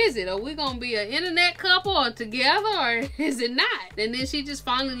 what is it? Are we going to be an internet couple or together, or is it not? And then she just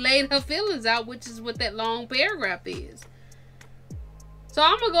finally laid her feelings out, which is what that long paragraph is. So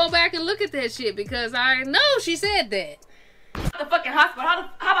I'm going to go back and look at that shit because I know she said that. the fucking hospital.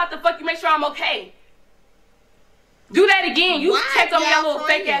 How about the fuck you make sure I'm okay? Do that again. You checked on me that little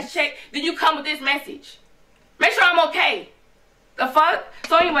fake ass check. Then you come with this message. Make sure I'm okay. The fuck?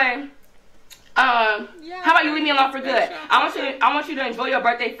 So anyway, how about you leave me alone for good? I want you to enjoy your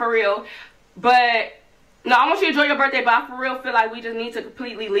birthday for real. But no, I want you to enjoy your birthday, but I for real feel like we just need to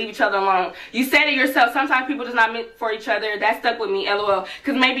completely leave each other alone. You said it yourself. Sometimes people just not meant for each other. That stuck with me, LOL.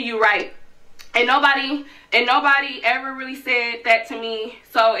 Because maybe you're right. And nobody ever really said that to me.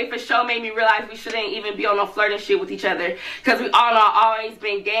 So if a show made me realize we shouldn't even be on no flirting shit with each other. Because we all know I've always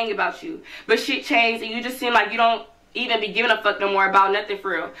been gang about you. But shit changed and you just seem like you don't even be giving a fuck no more about nothing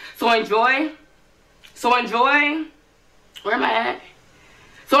for real. So enjoy. Where am I at?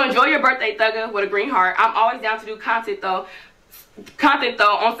 So enjoy your birthday, thugger, with a green heart. I'm always down to do content though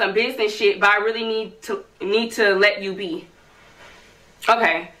on some business shit, but I really need to let you be.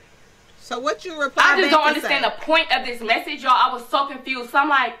 Okay. So what you reply? I just don't understand the point of this message, y'all. I was so confused. So I'm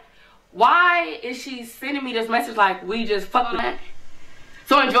like, why is she sending me this message like we just fucked with that?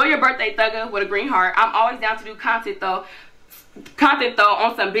 So enjoy your birthday, thugger, with a green heart. I'm always down to do content though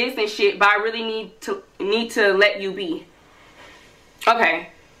on some business shit, but I really need to let you be. Okay.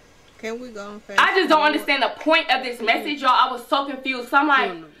 Can we go on? I just don't understand the point of this message, y'all. I was so confused. So I'm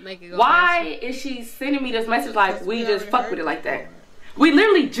like, why is she sending me this message like we just fuck with it like that? We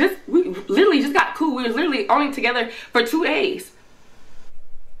literally just got cool. We were literally only together for 2 days.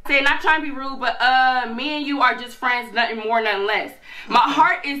 I said, not trying to be rude, but me and you are just friends, nothing more, nothing less. My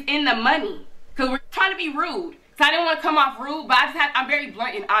heart is in the money. Cause we're trying to be rude. So I didn't want to come off rude, but I'm very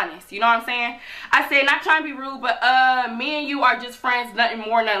blunt and honest. You know what I'm saying? I said, not trying to be rude, but me and you are just friends, nothing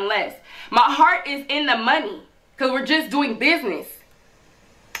more, nothing less. My heart is in the money. Cause we're just doing business.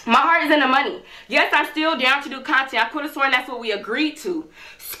 My heart is in the money. Yes, I'm still down to do content. I could have sworn that's what we agreed to.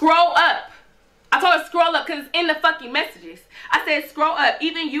 Scroll up. I told her scroll up because it's in the fucking messages. I said scroll up.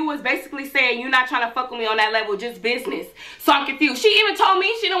 Even you was basically saying you're not trying to fuck with me on that level, just business. So I'm confused. She even told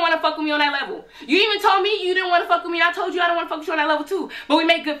me she didn't want to fuck with me on that level. You even told me you didn't want to fuck with me. I told you I don't want to fuck with you on that level too. But we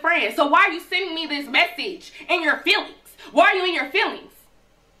make good friends. So why are you sending me this message in your feelings? Why are you in your feelings?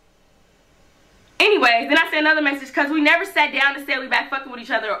 Anyways, then I sent another message because we never sat down to say we back fucking with each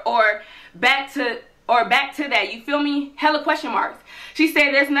other or back to that. You feel me? Hella question marks. She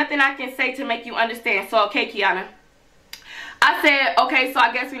said, there's nothing I can say to make you understand. So, okay, Kiana. I said, okay, so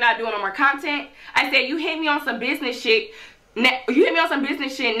I guess we're not doing no more content. I said, you hit me on some business shit. Now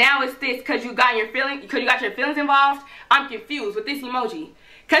it's this because you got your feelings involved. I'm confused with this emoji.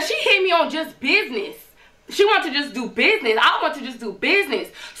 Because she hit me on just business. She wants to just do business. I want to just do business.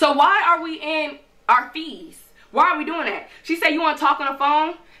 So why are we in our fees? Why are we doing that? She said, you want to talk on the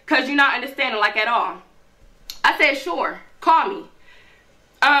phone? Because you're not understanding like at all. I said, sure. Call me.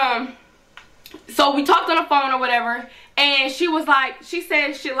 So we talked on the phone or whatever. And she was like, she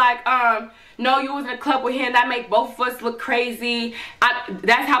said shit like, no, you was in a club with him. That make both of us look crazy.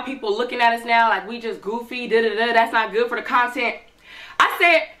 That's how people looking at us now. Like we just goofy. Da-da-da. That's not good for the content. I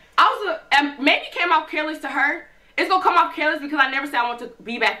said, maybe it came off careless to her. It's gonna come off careless because I never said I want to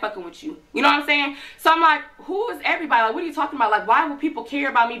be back fucking with you. You know what I'm saying? So I'm like, who is everybody? Like, what are you talking about? Like, why would people care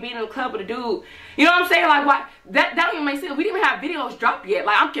about me being in the club with a dude? You know what I'm saying? Like, why? That don't even make sense. We didn't even have videos dropped yet.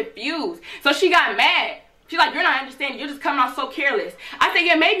 Like, I'm confused. So she got mad. She's like, you're not understanding. You're just coming off so careless. I said,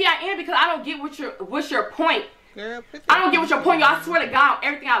 yeah, maybe I am because I don't get what's your point. Girl, I don't get what your point, y'all. I swear to God, on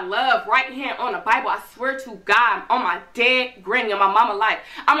everything I love, right here on the Bible, I swear to God, on my dead granny, on my mama life.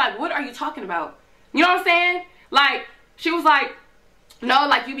 I'm like, what are you talking about? You know what I'm saying? Like, she was like, no,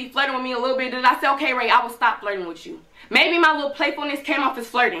 like you be flirting with me a little bit. Then I said, okay, Ray, I will stop flirting with you. Maybe my little playfulness came off as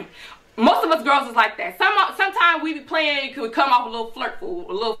flirting. Most of us girls is like that. Sometimes we be playing, it could come off a little flirtful,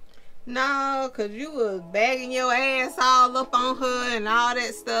 a little. No, because you was bagging your ass all up on her and all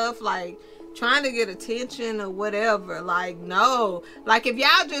that stuff, like trying to get attention or whatever. Like, no. Like, if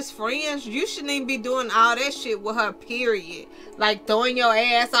y'all just friends, you shouldn't even be doing all that shit with her, period. Like, throwing your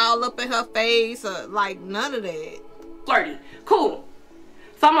ass all up in her face or, like, none of that. Flirty. Cool.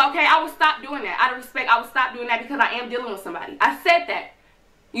 So I'm like, okay, I will stop doing that. Out of respect, I will stop doing that because I am dealing with somebody. I said that.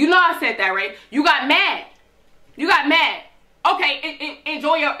 You know I said that, right? You got mad. You got mad. Okay,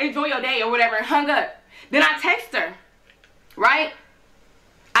 enjoy your day or whatever, and hung up. Then I text her, right?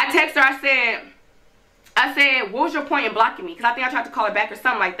 I text her, I said, I said, what was your point in blocking me? Because I think I tried to call her back or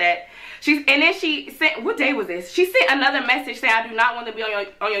something like that. And then she sent, what day was this? She sent another message saying, I do not want to be on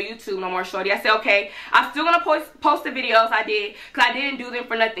your YouTube no more, shorty. I said, okay, I'm still going to post the videos I did, because I didn't do them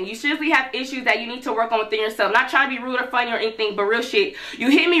for nothing. You seriously have issues that you need to work on within yourself. Not trying to be rude or funny or anything, but real shit. You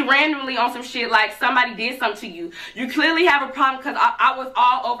hit me randomly on some shit like somebody did something to you. You clearly have a problem because I was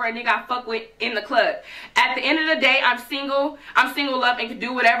all over a nigga I fuck with in the club. At the end of the day, I'm single love, and can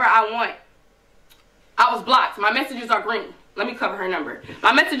do whatever I want. I was blocked. My messages are green. Let me cover her number.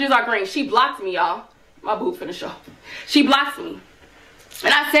 My messages are green. She blocked me, y'all. My boob finna show. She blocked me.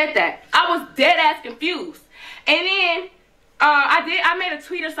 And I said that. I was dead ass confused. And then I made a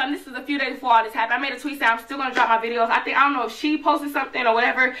tweet or something. This is a few days before all this happened. I made a tweet saying I'm still gonna drop my videos. I don't know if she posted something or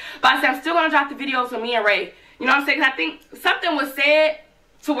whatever, but I said I'm still gonna drop the videos with me and Ray. You know what I'm saying? 'Cause I think something was said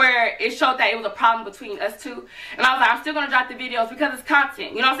to where it showed that it was a problem between us two. And I was like, I'm still going to drop the videos because it's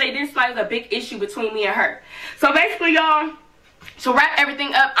content. You know what I'm saying? This like was a big issue between me and her. So basically, y'all, to wrap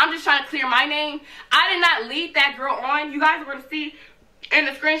everything up, I'm just trying to clear my name. I did not lead that girl on. You guys are going to see in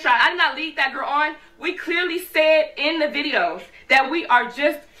the screenshot. I did not lead that girl on. We clearly said in the videos that we are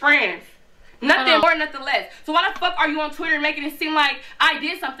just friends. Nothing more, nothing less. So why the fuck are you on Twitter making it seem like I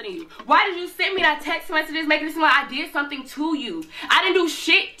did something to you? Why did you send me that text messages making it seem like I did something to you? I didn't do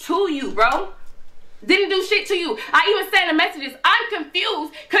shit to you, bro. Didn't do shit to you. I even said in the messages, I'm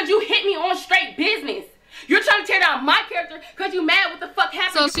confused because you hit me on straight business. You're trying to tear down my character because you mad what the fuck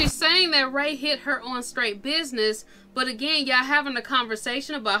happened. So she's saying that Ray hit her on straight business. But again, y'all having a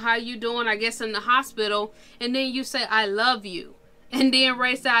conversation about how you doing, I guess, in the hospital. And then you say, I love you. And then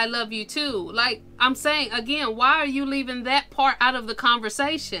Ray said, I love you too. Like, I'm saying, again, why are you leaving that part out of the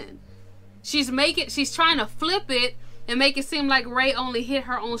conversation? She's trying to flip it and make it seem like Ray only hit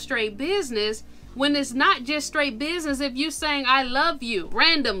her on straight business, when it's not just straight business if you saying, I love you,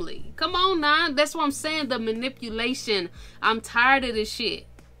 randomly. Come on now. That's what I'm saying, the manipulation. I'm tired of this shit.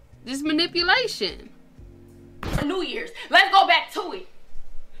 This manipulation. New Year's. Let's go back to it.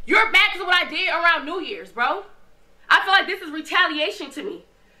 You're back to what I did around New Year's, bro. I feel like this is retaliation to me.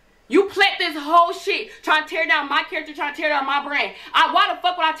 You plant this whole shit trying to tear down my character, trying to tear down my brand. Why the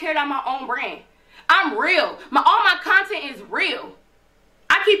fuck would I tear down my own brand? I'm real. All my content is real.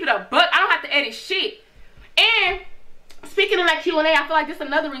 I keep it a buck. I don't have to edit shit. And speaking of that Q&A, I feel like this is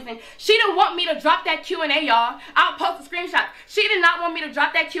another reason. She didn't want me to drop that Q&A, y'all. I'll post a screenshot. She did not want me to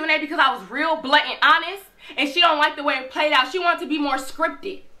drop that Q&A because I was real, blunt, and honest. And she don't like the way it played out. She wanted to be more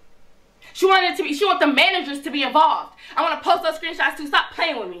scripted. She want the managers to be involved. I want to post those screenshots too. Stop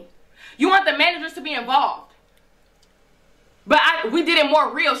playing with me. You want the managers to be involved. But we did it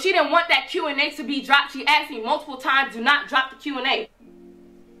more real. She didn't want that Q&A to be dropped. She asked me multiple times, do not drop the Q&A.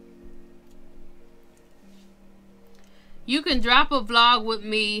 You can drop a vlog with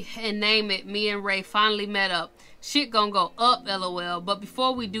me and name it Me and Ray Finally Met Up. Shit gonna go up, LOL. But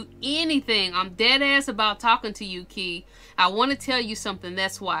before we do anything, I'm dead ass about talking to you, Key. I want to tell you something,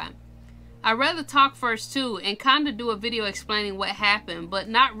 that's why. I'd rather talk first too and kind of do a video explaining what happened, but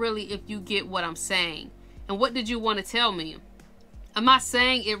not really if you get what I'm saying. And what did you want to tell me? I'm not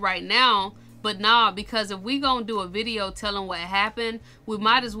saying it right now, but nah, because if we gonna do a video telling what happened, we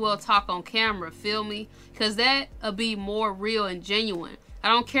might as well talk on camera, feel me? Because that'll be more real and genuine. I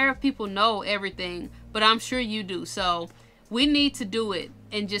don't care if people know everything, but I'm sure you do. So we need to do it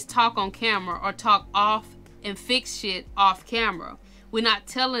and just talk on camera, or talk off and fix shit off camera. We're not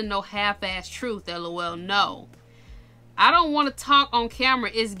telling no half-ass truth, LOL, no. I don't want to talk on camera.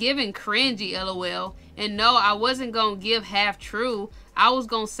 It's giving cringy, LOL. And no, I wasn't going to give half true. I was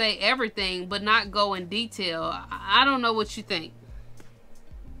going to say everything, but not go in detail. I don't know what you think.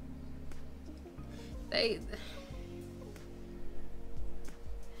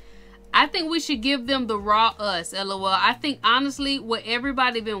 I think we should give them the raw us, LOL. I think, honestly, what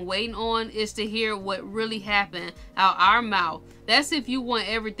everybody been waiting on is to hear what really happened out our mouth. That's if you want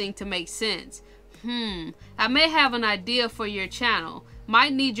everything to make sense. I may have an idea for your channel.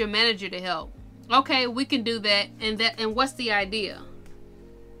 Might need your manager to help. Okay, we can do that. And what's the idea?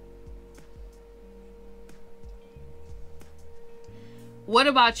 What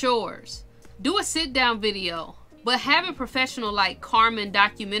about yours? Do a sit-down video, but have it professional, like Carmen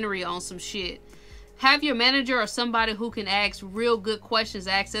documentary on some shit. Have your manager or somebody who can ask real good questions,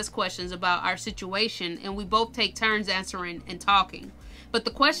 ask us questions about our situation, and we both take turns answering and talking. But the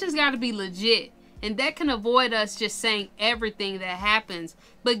questions got to be legit, and that can avoid us just saying everything that happens,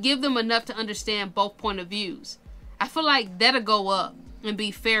 but give them enough to understand both point of views. I feel like that'll go up and be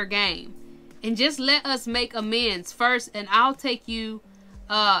fair game. And just let us make amends first, and I'll take you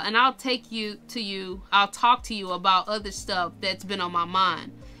I'll talk to you about other stuff that's been on my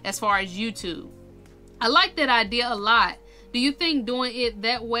mind as far as YouTube. I like that idea a lot. Do you think doing it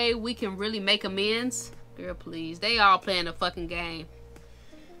that way we can really make amends? Girl, please. They all playing a fucking game.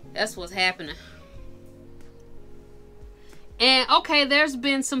 That's what's happening. And okay, there's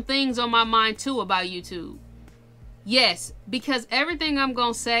been some things on my mind too about YouTube. Yes, because everything I'm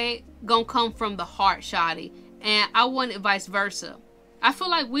gonna say gonna come from the heart, shawty. And I want it vice versa. I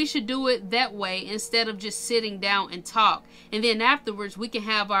feel like we should do it that way instead of just sitting down and talk. And then afterwards, we can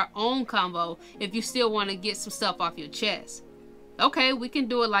have our own convo if you still want to get some stuff off your chest. Okay, we can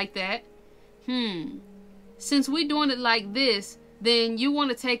do it like that. Since we doing it like this, then you want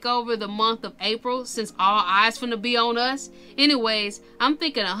to take over the month of April since all eyes finna be on us? Anyways, I'm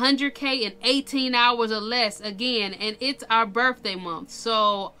thinking 100K in 18 hours or less again, and it's our birthday month.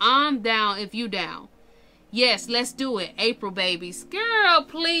 So I'm down if you down. Yes, let's do it. April babies. Girl,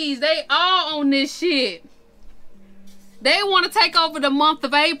 please. They all on this shit. They want to take over the month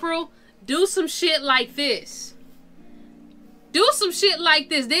of April. Do some shit like this. Do some shit like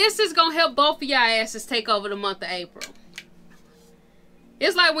this. This is going to help both of y'all asses take over the month of April.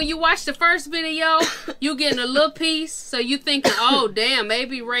 It's like when you watch the first video, you getting a little piece. So you thinking, oh, damn,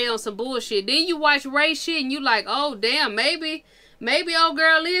 maybe Ray on some bullshit. Then you watch Ray shit and you like, oh, damn, maybe old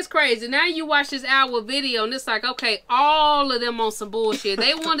girl is crazy. Now you watch this hour video and it's like, okay, all of them on some bullshit.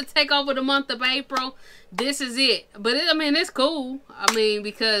 They want to take over the month of April. This is it. But I mean, it's cool. I mean,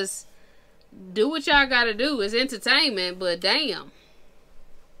 because do what y'all got to do. It's entertainment, but damn.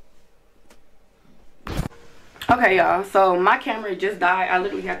 Okay, y'all. So my camera just died. I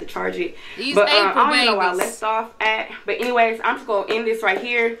literally have to charge it. These but April I don't babies. know where I left off at. But anyways, I'm just going to end this right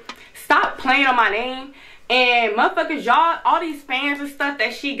here. Stop playing on my name. And motherfuckers, y'all, all these fans and stuff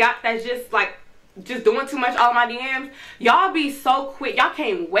that she got that's just like, just doing too much all my DMs. Y'all be so quick. Y'all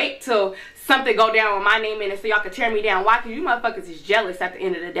can't wait till something go down with my name in it so y'all can tear me down. Why? Because you motherfuckers is jealous at the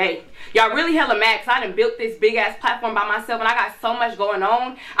end of the day. Y'all really hella mad because I done built this big ass platform by myself and I got so much going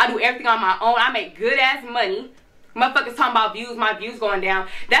on. I do everything on my own. I make good ass money. Motherfuckers talking about views, my views going down.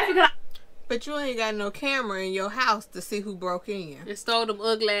 That's because But you ain't got no camera in your house to see who broke in. And stole them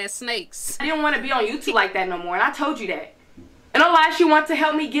ugly ass snakes. I didn't want to be on YouTube like that no more, and I told you that. And a lot she wants to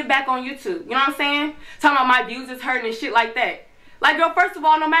help me get back on YouTube. You know what I'm saying? Talking about my views is hurting and shit like that. Like, girl, first of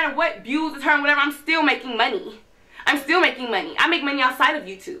all, no matter what views is hurting, whatever, I'm still making money. I'm still making money. I make money outside of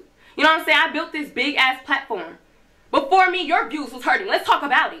YouTube. You know what I'm saying? I built this big ass platform. Before me, your views was hurting. Let's talk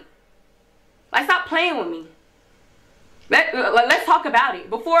about it. Like, stop playing with me. Let's talk about it.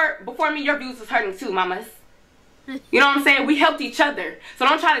 Before me, your views was hurting too, mamas. You know what I'm saying? We helped each other. So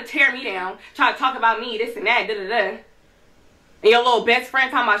don't try to tear me down. Try to talk about me, this and that, da-da-da. And your little best friend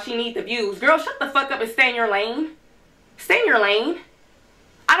talking about she needs the views. Girl, shut the fuck up and stay in your lane. Stay in your lane.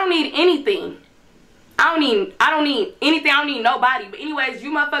 I don't need anything. I don't need anything. I don't need nobody. But anyways,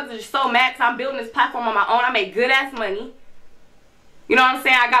 you motherfuckers are so mad because I'm building this platform on my own. I make good ass money. You know what I'm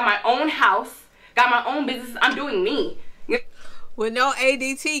saying? I got my own house. Got my own business. I'm doing me. With no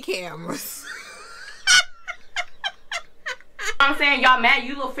ADT cameras. You know what I'm saying? Y'all mad.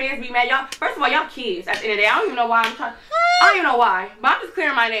 You little fans be mad. Y'all, first of all, y'all kids at the end of the day. I don't even know why I'm trying. I don't even know why. But I'm just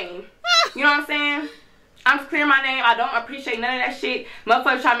clearing my name. You know what I'm saying? I'm just clearing my name. I don't appreciate none of that shit.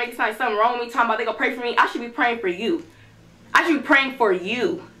 Motherfuckers try to make it sound like something wrong with me. Talking about they gonna pray for me. I should be praying for you. I should be praying for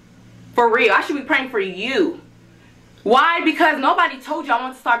you. For real. I should be praying for you. Why? Because nobody told you I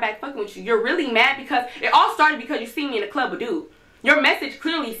want to start back fucking with you. You're really mad because it all started because you see me in the club with dude. Your message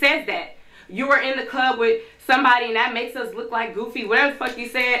clearly says that. You were in the club with somebody and that makes us look like goofy. Whatever the fuck you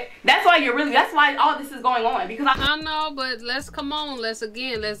said. That's why you're really, that's why all this is going on. Because I know, but let's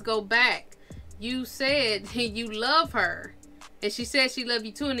let's go back. You said you love her. And she said she loved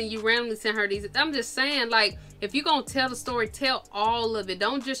you too, and then you randomly sent her these. I'm just saying, like, if you're going to tell the story, tell all of it.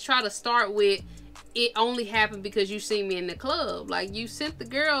 Don't just try to start with it only happened because you see me in the club. Like, you sent the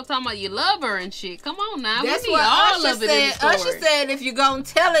girl talking about you love her and shit. Come on now. That's we need all Usher of it said. in the story. Usher said if you're going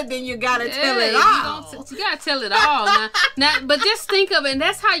to tell it, then you got to tell it all. You got to tell it all. Now, but just think of it, and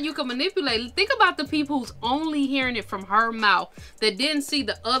that's how you can manipulate it. Think about the people who's only hearing it from her mouth that didn't see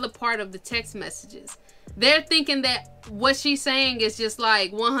the other part of the text messages. They're thinking that what she's saying is just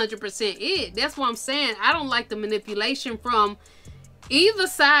like 100% it. That's what I'm saying. I don't like the manipulation from either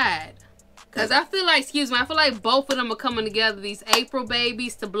side. Because I feel like, I feel like both of them are coming together, these April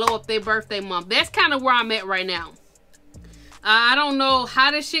babies, to blow up their birthday month. That's kind of where I'm at right now. I don't know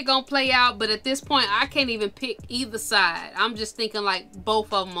how this shit gonna play out, but at this point, I can't even pick either side. I'm just thinking like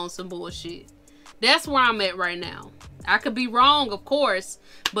both of them on some bullshit. That's where I'm at right now. I could be wrong, of course,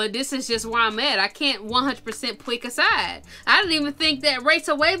 but this is just where I'm at. I can't 100% pick a side. I didn't even think that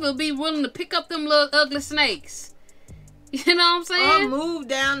Raynesha would be willing to pick up them little ugly snakes. You know what I'm saying? Or move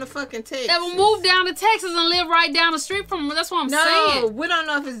down to fucking Texas. Yeah, well, move down to Texas and live right down the street from them. That's what I'm saying. No, we don't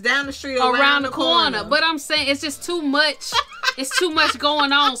know if it's down the street or around the corner. But I'm saying it's just too much. It's too much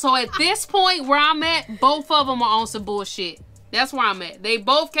going on. So at this point where I'm at, both of them are on some bullshit. That's where I'm at. They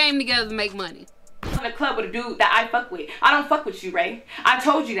both came together to make money. In the club with a dude that I fuck with. I don't fuck with you, Ray. I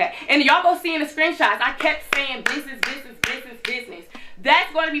told you that. And y'all go see in the screenshots, I kept saying business, business, business, business.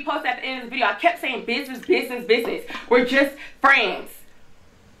 That's going to be posted at the end of this video. I kept saying business, business, business. We're just friends.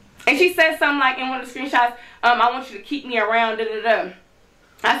 And she said something like in one of the screenshots, I want you to keep me around, da da da.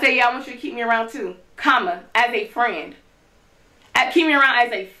 I said, yeah, I want you to keep me around too, comma, as a friend. Keep me around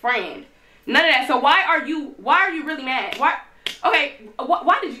as a friend. None of that. So why are you really mad? Why? Okay,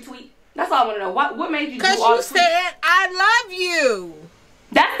 why did you tweet? That's all I want to know. What made you do all the tweets? Because you said, I love you.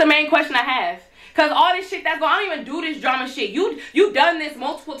 That's the main question I have. Because all this shit that's going on, I don't even do this drama shit. You done this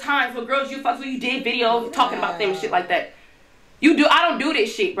multiple times with girls you fucked with. You did videos talking about them and shit like that. I don't do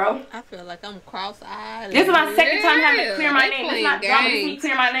this shit, bro. I feel like I'm cross-eyed. This is my second time having to clear my name. It's not drama. This is me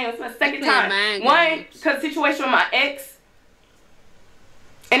clear my name. It's my second time. One, because situation with my ex.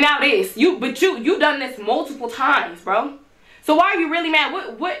 And now this. You done this multiple times, bro. So why are you really mad?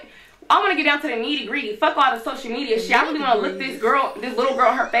 What? I want to get down to the nitty gritty. Fuck all the social media shit. I really want to look this little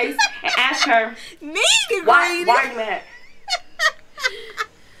girl in her face and ask her, why are you mad?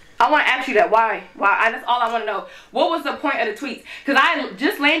 I want to ask you that. Why? That's all I want to know. What was the point of the tweets? Because I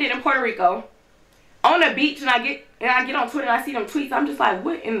just landed in Puerto Rico on the beach, and I get on Twitter and I see them tweets. I'm just like,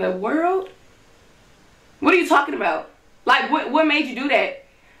 what in the world? What are you talking about? Like, what made you do that?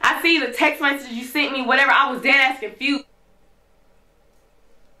 I see the text messages you sent me, whatever. I was dead ass confused.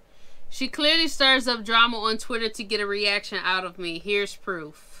 She clearly stirs up drama on Twitter to get a reaction out of me. Here's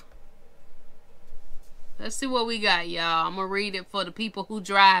proof. Let's see what we got, y'all. I'm going to read it for the people who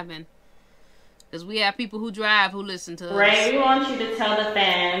driving. Because we have people who drive who listen to us. Ray, we want you to tell the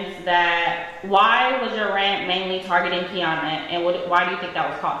fans that why was your rant mainly targeting Kiana, and why do you think that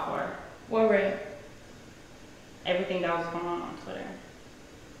was called for? What rant? Everything that was going on Twitter.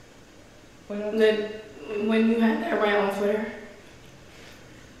 When you had that rant on Twitter.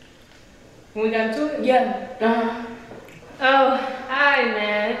 When we got into it? Yeah. Oh, alright,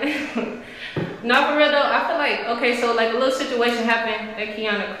 man. No, for real though, I feel like, okay, so like a little situation happened at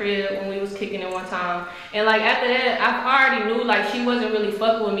Kiana's crib when we was kicking it one time. And like after that, I already knew like she wasn't really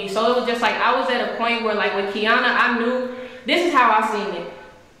fucking with me. So it was just like, I was at a point where like with Kiana, I knew, this is how I seen it.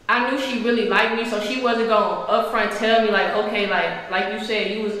 I knew she really liked me, so she wasn't gonna upfront tell me like, okay, like you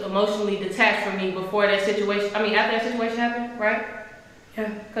said, you was emotionally detached from me before that situation. I mean, after that situation happened, right? Yeah,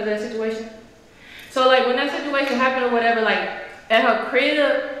 because of that situation. So like when that situation happened or whatever, like at her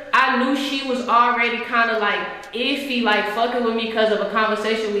crib, I knew she was already kind of like iffy, like fucking with me because of a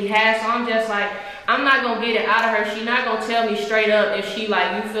conversation we had. So I'm just like, I'm not gonna get it out of her. She not gonna tell me straight up if she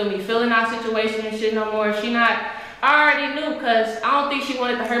like, you feel me, feeling our situation and shit no more. She not, I already knew because I don't think she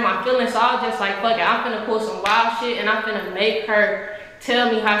wanted to hurt my feelings. So I was just like, fuck it, I'm finna pull some wild shit and I'm finna make her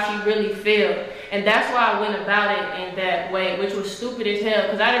tell me how she really feel. And that's why I went about it in that way, which was stupid as hell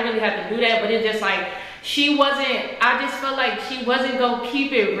because I didn't really have to do that, but it just like, she wasn't, I just felt like she wasn't gonna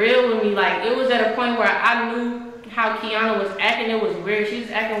keep it real with me. Like it was at a point where I knew how Kiana was acting. It was weird. She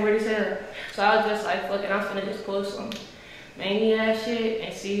was acting weird as hell. So I was just like, fuck it, I'm finna just pull some mania ass shit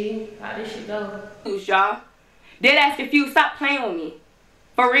and see how this shit go. Y'all, dead ass confused. Stop playing with me.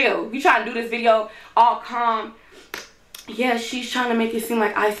 For real. You trying to do this video all calm. Yeah, she's trying to make it seem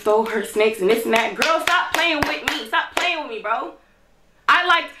like I stole her snakes and this and that. Girl, stop playing with me. Stop playing with me, bro.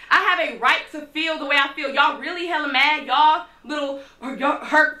 I have a right to feel the way I feel. Y'all really hella mad. Y'all little, or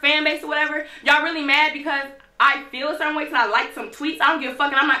her fan base or whatever. Y'all really mad because I feel a certain way because I like some tweets. I don't give a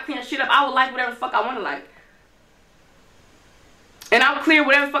fuck and I'm not clearing shit up. I will like whatever the fuck I want to like. And I'll clear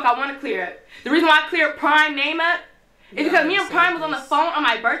whatever the fuck I want to clear up. The reason why I cleared Prime name up is because me and Prime was on the phone on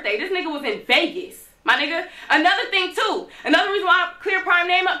my birthday. This nigga was in Vegas. My nigga. Another thing too. Another reason why I cleared Prime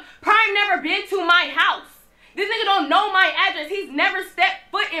name up. Prime never been to my house. This nigga don't know my address. He's never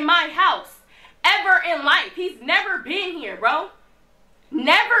stepped foot in my house. Ever in life. He's never been here, bro.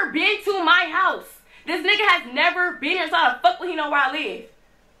 Never been to my house. This nigga has never been here, so how the fuck would he know where I live?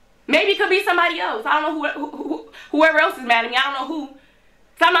 Maybe it could be somebody else. I don't know whoever else is mad at me. I don't know who.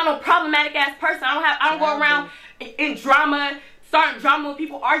 Cause I'm not no problematic ass person. I don't go around in drama, starting drama with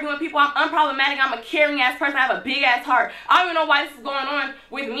people, arguing with people. I'm unproblematic. I'm a caring ass person. I have a big ass heart. I don't even know why this is going on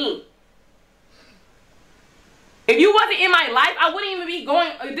with me. If you wasn't in my life, I wouldn't even be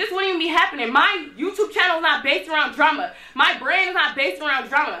going, this wouldn't even be happening. My YouTube channel is not based around drama. My brand is not based around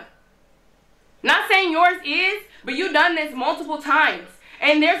drama. Not saying yours is, but you've done this multiple times.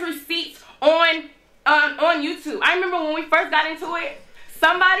 And there's receipts on on YouTube. I remember when we first got into it,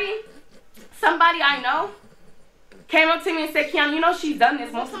 somebody I know came up to me and said, Kiana, you know she's done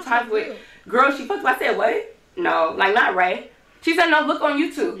this multiple times with girls she fucked with. I said, what? No, like not Ray. She said, no, look on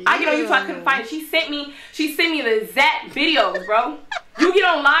YouTube. Yeah. I get on YouTube, I couldn't find it. She sent me the exact videos, bro. You get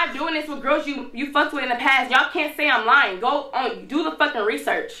on live doing this with girls you fucked with in the past. Y'all can't say I'm lying. Go on, do the fucking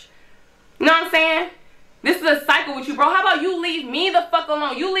research. You know what I'm saying? This is a cycle with you, bro. How about you leave me the fuck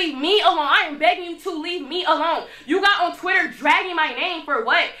alone? You leave me alone. I am begging you to leave me alone. You got on Twitter dragging my name for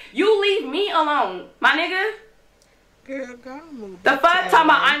what? You leave me alone, my nigga. Girl, God, the fuck talking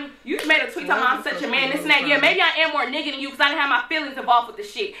about you made a tweet talking about I'm such a man, this and that. Yeah, maybe I am more nigga than you because I didn't have my feelings involved with the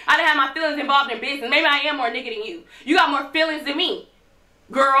shit. I didn't have my feelings involved in business. Maybe I am more nigga than you. You got more feelings than me,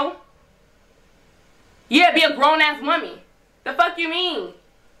 girl. Yeah, be a grown ass woman. The fuck you mean?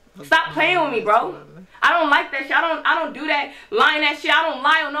 Stop playing with me, bro. I don't like that shit. I don't do that lying that shit. I don't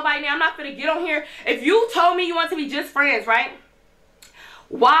lie on nobody now. I'm not gonna get on here. If you told me you want to be just friends, right?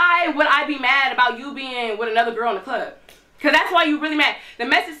 Why would I be mad about you being with another girl in the club? Because that's why you really mad. The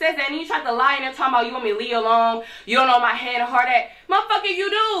message says that and you tried to lie and they're talking about you want me to leave you alone. You don't know my hand and heart at. Motherfucker, you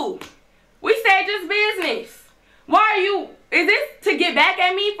do. We said just business. Why are you? Is this to get back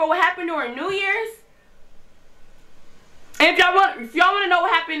at me for what happened during New Year's? And if y'all want to know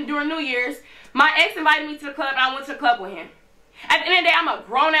what happened during New Year's, my ex invited me to the club and I went to the club with him. At the end of the day, I'm a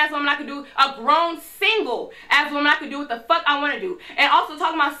grown-ass woman. I could do a grown single-ass woman. I could do what the fuck I want to do. And also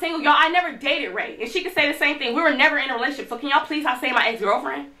talking about single, y'all, I never dated Ray. And she could say the same thing. We were never in a relationship. So can y'all please not say my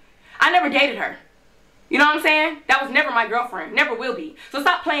ex-girlfriend? I never dated her. You know what I'm saying? That was never my girlfriend. Never will be. So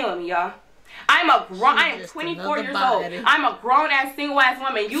stop playing with me, y'all. I am 24 years old. I'm a grown-ass, single-ass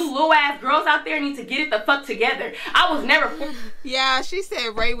woman. You little-ass girls out there need to get it the fuck together. I was never... Yeah, she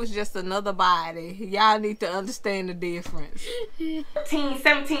said Ray was just another body. Y'all need to understand the difference. 15,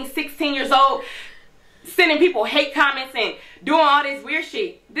 17, 16 years old, sending people hate comments and doing all this weird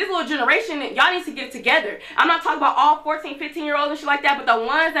shit. This little generation, y'all need to get it together. I'm not talking about all 14, 15-year-olds and shit like that, but the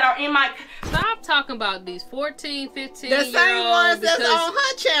ones that are in my... Stop talking about these 14, 15 the same ones that's on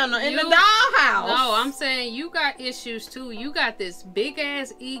her channel in the dollhouse. No, I'm saying you got issues too. You got this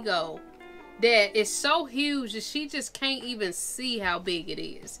big-ass ego that is so huge that she just can't even see how big it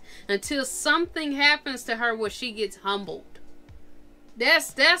is until something happens to her where she gets humbled.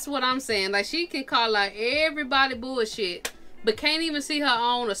 That's what I'm saying. Like, she can call out everybody bullshit, but can't even see her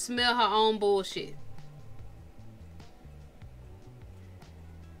own or smell her own bullshit.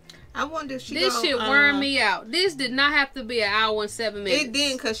 I wonder if this shit wormed me out. This did not have to be an hour and 7 minutes. It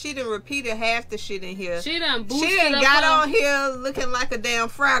didn't, because she done repeated half the shit in here. She done boosted She done got on here looking like a damn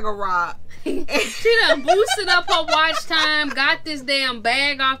Fraggle Rock. She done boosted up her watch time, got this damn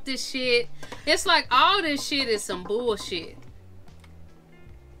bag off this shit. It's like all this shit is some bullshit.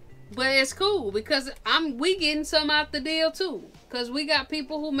 But it's cool because we getting some out the deal too. Because we got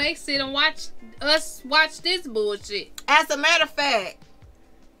people who may sit and watch this bullshit. As a matter of fact,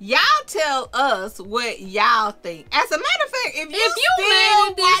 y'all tell us what y'all think. As a matter of fact, if you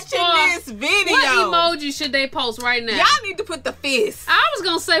still watching this video, what emoji should they post right now? Y'all need to put the fist. I was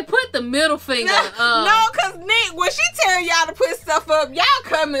gonna say put the middle finger. No, cause Nick, when she tell y'all to put stuff up, y'all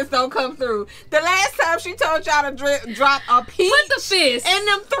comments don't come through. The last time she told y'all to drop a peach, put the fist and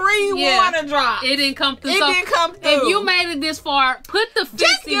them 3 water drops. It didn't come through. It didn't come through. If you made it this far, put the fist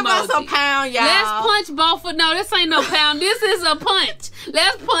Just give emoji. us a pound, y'all. Let's punch both of. No, this ain't no pound. This is a punch.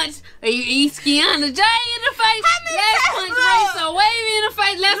 Let's punch Itskiannajay in the face. Let's punch Raynesha Wavy in the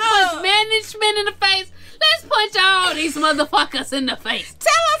face. Let's punch management in the face. Let's punch all these motherfuckers in the face.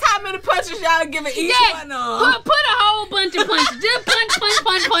 Tell us how many punches y'all giving each one of. Put a whole bunch of punches. Just punch.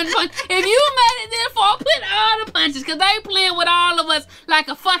 If you made it this far, put all the punches, because they playing with all of us like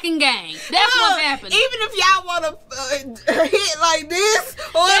a fucking game. That's what's happening. Even if y'all want to hit like this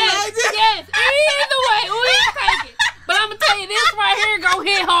or like this. Yes, either way, we'll take it. But I'm going to tell you, this right here go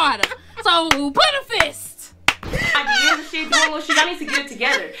hit harder. So put a fist. I get this shit, doing little shit. Y'all need to get it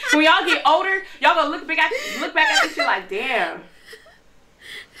together. When y'all get older, y'all gonna look back at this shit like, damn.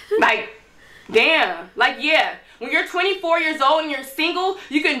 Like, damn. Like, yeah. When you're 24 years old and you're single,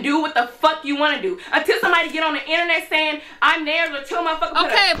 you can do what the fuck you want to do. Until somebody get on the internet saying, I'm there to tell motherfuckers.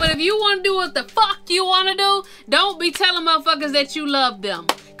 Okay, but if you want to do what the fuck you want to do, don't be telling motherfuckers that you love them.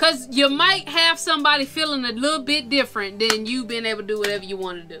 Because you might have somebody feeling a little bit different than you being able to do whatever you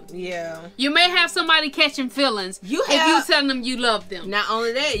want to do. Yeah. You may have somebody catching feelings if you telling them you love them. Not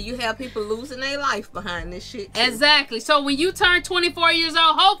only that, you have people losing their life behind this shit too. Exactly. So when you turn 24 years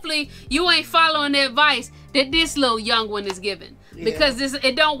old, hopefully you ain't following the advice that this little young one is giving. Yeah. Because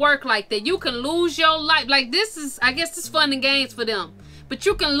it don't work like that. You can lose your life. Like, this is, I guess this is fun and games for them. But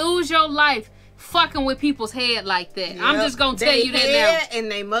you can lose your life fucking with people's head like that. Yep. I'm just gonna tell you that now.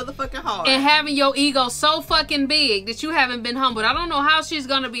 And they motherfucking hard. And having your ego so fucking big that you haven't been humbled. I don't know how she's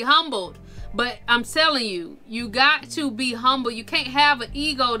gonna be humbled, but I'm telling you, you got to be humble. You can't have an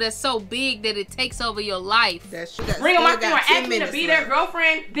ego that's so big that it takes over your life. Ring on my finger and ask me to be their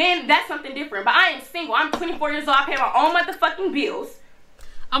girlfriend, then that's something different. But I am single. I'm 24 years old. I pay my own motherfucking bills.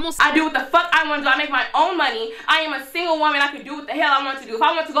 I do what the fuck I want to do. I make my own money. I am a single woman. I can do what the hell I want to do. If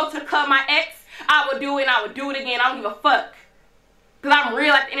I want to go to the club, my ex, I would do it and I would do it again. I don't give a fuck. Because I'm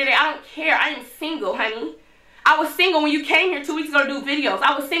real at the end of the day. I don't care. I am single, honey. I was single when you came here 2 weeks ago to do videos.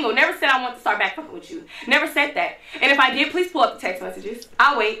 I was single. Never said I want to start back fucking with you. Never said that. And if I did, please pull up the text messages.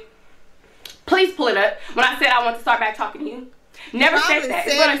 I'll wait. Please pull it up when I said I want to start back talking to you. Never said that.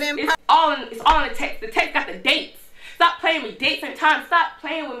 It's all in the text. The text got the dates. Stop playing with dates and time. Stop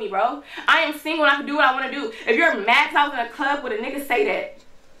playing with me, bro. I am single and I can do what I want to do. If you're mad 'cause I was in a club with a nigga, say that.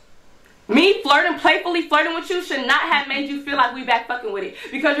 Me playfully flirting with you should not have made you feel like we back fucking with it.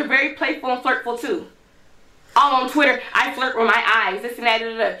 Because you're very playful and flirtful too. All on Twitter, I flirt with my eyes, this and that, da,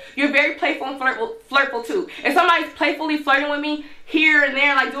 da, da. You're very playful and flirtful too. If somebody's playfully flirting with me here and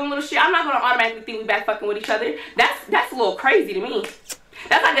there, like doing little shit, I'm not gonna automatically think we back fucking with each other. That's a little crazy to me.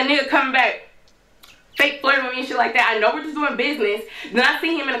 That's like a nigga coming back fake flirting with me and shit like that. I know we're just doing business. Then I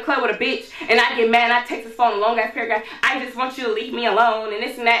see him in a club with a bitch and I get mad and I text his phone a long ass paragraph. I just want you to leave me alone and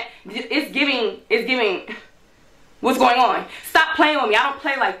this and that. It's giving what's going on. Stop playing with me. I don't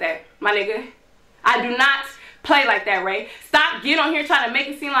play like that, my nigga. I do not play like that, Ray. Stop getting on here trying to make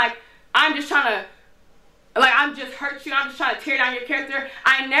it seem like I'm just trying to, like I'm just hurt you. I'm just trying to tear down your character.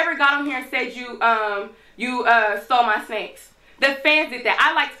 I never got on here and said you stole my snakes. The fans did that.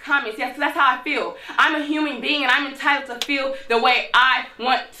 I liked comments. Yes, that's how I feel. I'm a human being and I'm entitled to feel the way I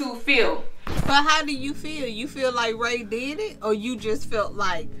want to feel. But how do you feel? You feel like Ray did it? Or you just felt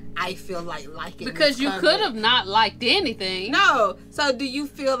like, I feel like liking it? Because you could have not liked anything. No. So do you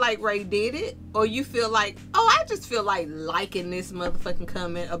feel like Ray did it? Or you feel like, oh, I just feel like liking this motherfucking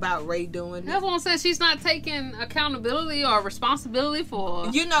comment about Ray doing it? That's what I'm saying. She's not taking accountability or responsibility for...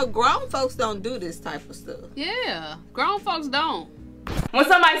 You know, grown folks don't do this type of stuff. Yeah. Grown folks don't. When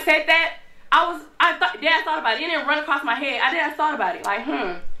somebody said that, I thought about it. It didn't run across my head. I thought about it. Like,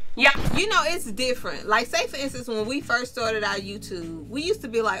 yeah. You know, it's different. Like, say for instance, when we first started our YouTube, we used to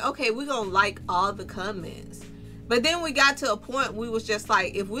be like, okay, we're gonna like all the comments. But then we got to a point we was just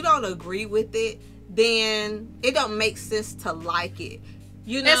like, if we don't agree with it, then it don't make sense to like it.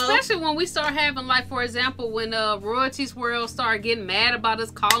 You know? Especially when we start having, like, for example, when Royalties World started getting mad about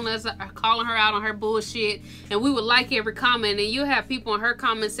us, calling her out on her bullshit, and we would like every comment, and you have people in her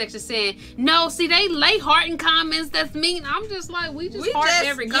comment section saying, no, see, they lay hearting comments, that's mean. I'm just like, we heart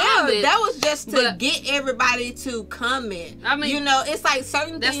every comment. Yeah, that was just to get everybody to comment. I mean, you know, it's like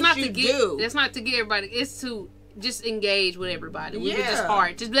certain things you do. That's not to get everybody, it's to just engage with everybody. We just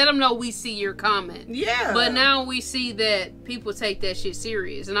heart. Just let them know we see your comment. Yeah. But now we see that people take that shit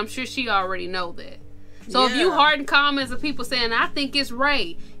serious, and I'm sure she already know that. So if you harden comments of people saying, I think it's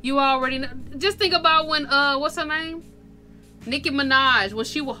Ray, you already know. Just think about when what's her name? Nicki Minaj, when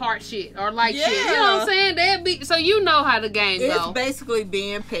she would heart shit or like shit. You know what I'm saying? That'd be, so you know how the game go. It's basically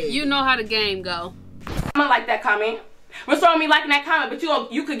being paid. You know how the game go. I'm gonna like that comment. What's wrong with me liking that comment?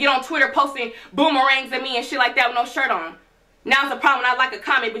 But you could get on Twitter posting boomerangs at me and shit like that with no shirt on. Now it's a problem when I like a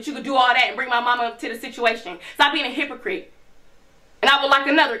comment, but you could do all that and bring my mama up to the situation. Stop being a hypocrite. And I will like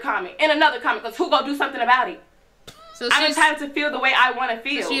another comment and another comment, because who gonna do something about it? So I'm entitled to feel the way I want to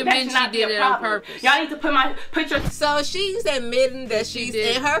feel. So that should not be a problem. Y'all need to put your... So she's admitting that she's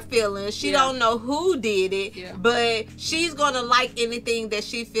in her feelings. She don't know who did it, but she's gonna like anything that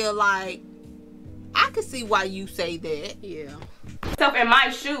she feel like. I can see why you say that. Yeah. Myself in my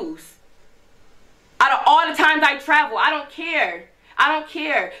shoes. Out of all the times I travel, I don't care. I don't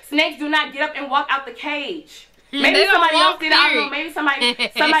care. Snakes do not get up and walk out the cage. Maybe somebody else did it. I don't know. Maybe somebody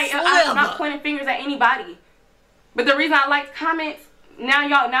I'm not pointing fingers at anybody. But the reason I like comments,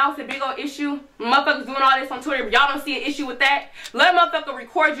 now it's a big old issue. Motherfuckers doing all this on Twitter, but y'all don't see an issue with that. Let a motherfucker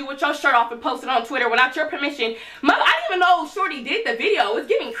record you with your shirt off and post it on Twitter without your permission. I didn't even know Shorty did the video. It's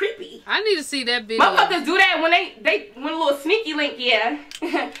getting creepy. I need to see that video. Motherfuckers do that when when a little sneaky link,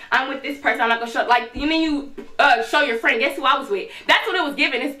 I'm with this person, I'm not gonna show, like, you mean you show your friend, guess who I was with? That's what it was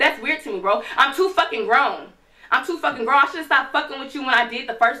giving. That's weird to me, bro. I'm too fucking grown. I should have stopped fucking with you when I did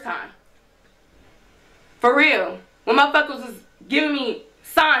the first time. For real. When motherfuckers was giving me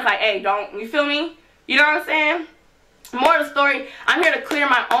signs like, hey, don't, you feel me? You know what I'm saying? More of the story, I'm here to clear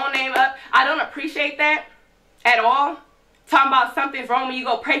my own name up. I don't appreciate that at all. Talking about something's wrong when you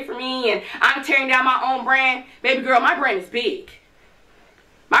go pray for me and I'm tearing down my own brand. Baby girl, my brand is big.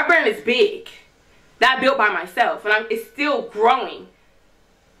 My brand is big. that I built by myself, and it's still growing.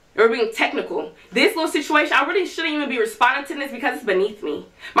 We're being technical. This little situation, I really shouldn't even be responding to this because it's beneath me.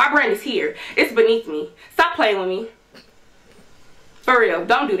 My brand is here. It's beneath me. Stop playing with me. For real,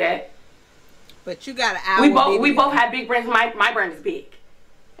 don't do that. But you got an hour. We both have big brands. My brand is big,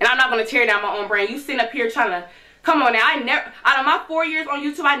 and I'm not gonna tear down my own brand. You sitting up here trying to come on now. I never, out of my 4 years on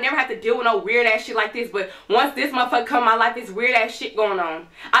YouTube, I never had to deal with no weird ass shit like this. But once this motherfucker come in my life, this weird ass shit going on.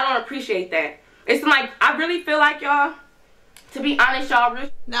 I don't appreciate that. It's like I really feel like y'all. To be honest, y'all.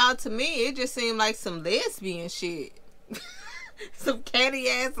 Now to me, it just seemed like some lesbian shit. Some catty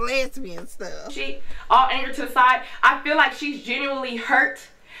ass lesbian stuff. All anger to the side. I feel like she's genuinely hurt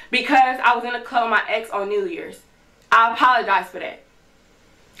because I was in a club with my ex on New Year's. I apologize for that.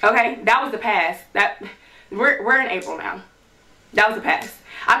 Okay, that was the past. We're in April now. That was the past.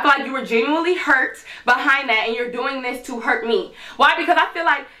 I feel like you were genuinely hurt behind that, and you're doing this to hurt me. Why? Because I feel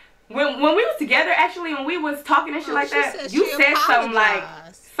like when we was together, actually, when we was talking and shit like that, you said something like,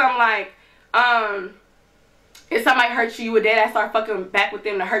 if somebody hurt you, you would dead ass start fucking back with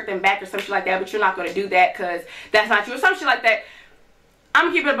them to hurt them back or some shit like that, but you're not going to do that because that's not you or some shit like that. I'm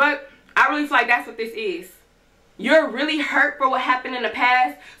going to keep it a buck. I really feel like that's what this is. You're really hurt for what happened in the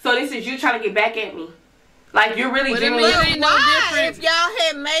past, so this is you trying to get back at me. Like, you're really genuinely... Why, if y'all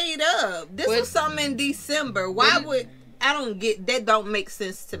had made up? This was something in December. Why would... I don't get... That don't make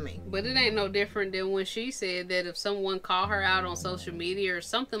sense to me. But it ain't no different than when she said that if someone called her out on social media or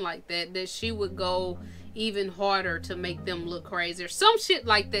something like that, that she would go even harder to make them look crazy or some shit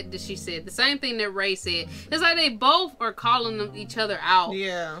like that she said. The same thing that Ray said. It's like they both are calling each other out.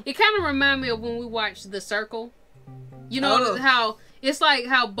 Yeah. It kind of reminded me of when we watched The Circle. You know how... It's like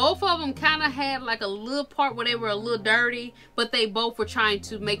how both of them kind of had like a little part where they were a little dirty, but they both were trying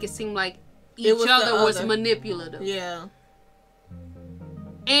to make it seem like each other was manipulative. Yeah.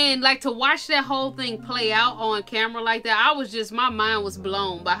 And like to watch that whole thing play out on camera like that, my mind was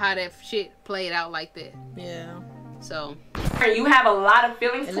blown by how that shit played out like that. Yeah. So. You have a lot of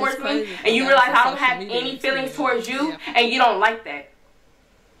feelings towards me, and you realize I don't have any feelings towards you, and you don't like that.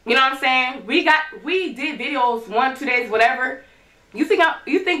 You know what I'm saying? We did videos 1-2 days, whatever. You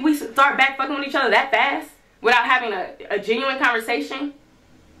think we start back fucking with each other that fast without having a genuine conversation?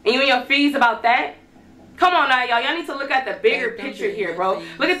 And you and your fees about that? Come on now, y'all. Y'all need to look at the bigger picture here, bro.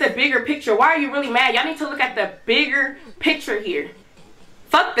 Look at the bigger picture. Why are you really mad? Y'all need to look at the bigger picture here.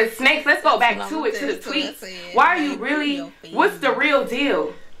 Fuck the snakes. Let's go back to it, to the tweets. Why are you really... What's the real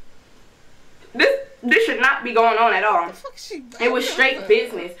deal? This should not be going on at all. It was straight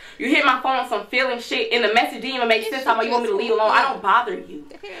business. You hit my phone on some feeling shit, and the message didn't even make sense. How about you want me to leave alone? I don't bother you.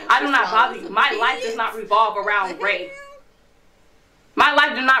 I do not bother you. My life does not revolve around Ray. My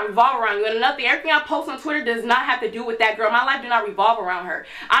life does not revolve around you. And nothing, everything I post on Twitter does not have to do with that girl. My life does not revolve around her.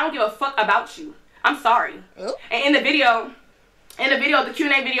 I don't give a fuck about you. I'm sorry. And in the video, the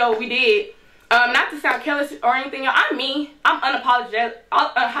Q&A video we did, not to sound careless or anything, I'm me. I'm unapologetic.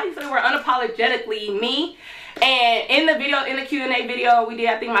 How do you say the word? Unapologetically me. And in the Q&A video we did,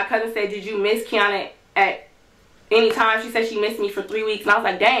 I think my cousin said, "Did you miss Kiana at any time?" She said she missed me for 3 weeks, and I was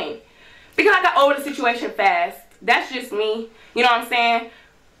like, dang, because I got over the situation fast. That's just me. You know what I'm saying?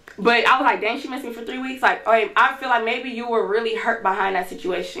 But I was like, dang, she missed me for 3 weeks. Like, I feel like maybe you were really hurt behind that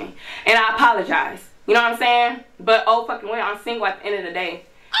situation, and I apologize. You know what I'm saying? But oh fucking well, I'm single at the end of the day.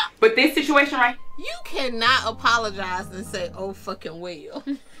 But this situation right, you cannot apologize and say, oh fucking well.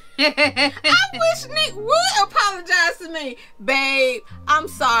 I wish Nick would apologize to me. Babe, I'm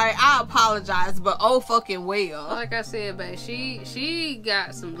sorry, I apologize, but oh fucking well. Like I said, babe, she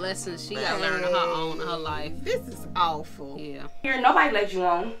got some lessons she got to learn on her own in her life. This is awful. Yeah. Here, nobody led you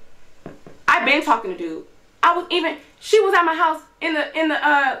on. I've been talking to dude. She was at my house in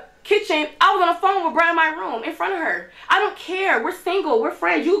the kitchen. I was on the phone with Brian in my room in front of her. I don't care. We're single. We're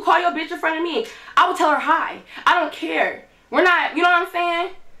friends. You call your bitch in front of me. I will tell her hi. I don't care. We're not, you know what I'm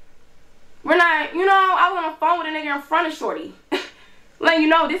saying? We're not, you know, I was on the phone with a nigga in front of Shorty. Like, you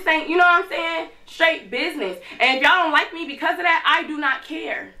know, this ain't, you know what I'm saying? Straight business. And if y'all don't like me because of that, I do not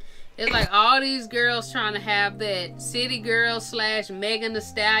care. It's like all these girls trying to have that city girl / Megan Thee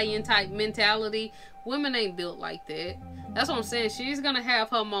Stallion type mentality. Women ain't built like that. That's what I'm saying. She's gonna have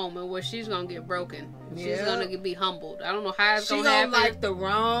her moment where she's gonna get broken. She's gonna be humbled. I don't know how it's gonna happen. She gonna like the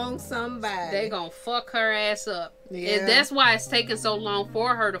wrong somebody. They gonna fuck her ass up. Yeah. And that's why it's taking so long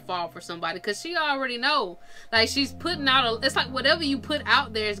for her to fall for somebody, because she already know. Like, she's putting out it's like whatever you put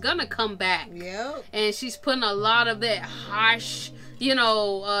out there is gonna come back. Yep. And she's putting a lot of that harsh, you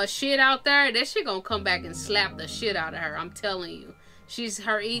know, shit out there. That shit gonna come back and slap the shit out of her. I'm telling you.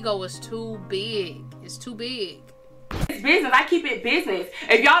 Her ego is too big. It's too big. It's it's business. I keep it business.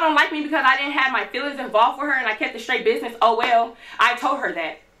 If y'all don't like me because I didn't have my feelings involved with her and I kept it straight business, oh well. I told her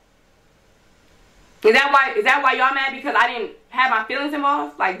that. Is that why y'all mad because I didn't have my feelings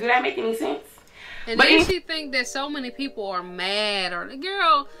involved? Like, do that make any sense? And then she think that so many people are mad or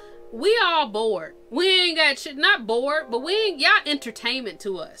girl, we all bored. We ain't got shit. Not bored, but we ain't. Y'all entertainment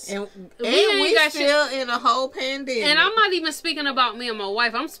to us. And we got still shit in a whole pandemic. And I'm not even speaking about me and my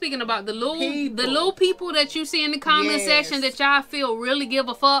wife. I'm speaking about the little people that you see in the comment section that y'all feel really give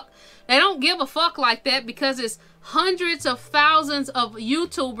a fuck. They don't give a fuck like that because it's hundreds of thousands of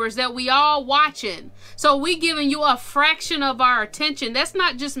YouTubers that we all watching. So we giving you a fraction of our attention. That's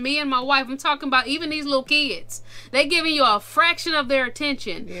not just me and my wife. I'm talking about even these little kids. They giving you a fraction of their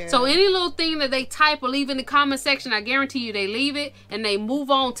attention. Yeah. So any little thing that they type or leave in the comment section, I guarantee you they leave it and they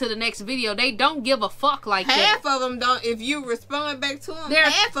move on to the next video. They don't give a fuck like that. Half of them don't. If you respond back to them,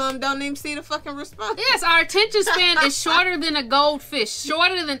 half of them don't even see the fucking response. Yes, our attention span is shorter than a goldfish.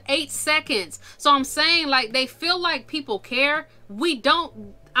 Shorter than 8 seconds. So I'm saying, like, they feel like people care. We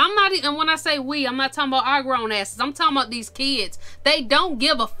don't. I'm not even, when I say we, I'm not talking about our grown asses. I'm talking about these kids. They don't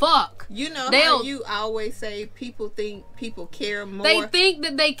give a fuck. You know how you always say people think people care more. They think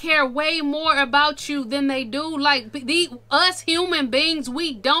that they care way more about you than they do. Like, us human beings,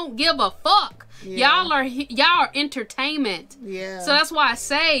 we don't give a fuck. Yeah. Y'all are entertainment. Yeah. So that's why I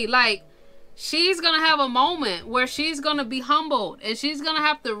say, like, she's gonna have a moment where she's gonna be humbled and she's gonna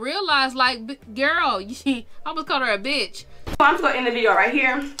have to realize, like, girl, I almost called her a bitch. I'm just gonna end the video right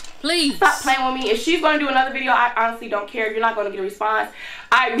here. Please stop playing with me. If she's gonna do another video, I honestly don't care. You're not gonna get a response.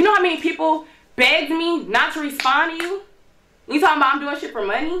 You know how many people begged me not to respond to you? You talking about I'm doing shit for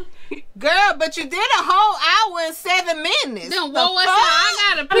money? Girl, but you did a whole hour and 7 minutes. Then what was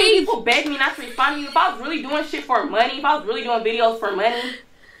I gotta pee. How many people begged me not to respond to you? If I was really doing shit for money, if I was really doing videos for money,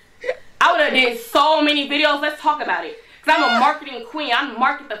 I would have did so many videos. Let's talk about it. Cause I'm a marketing queen. I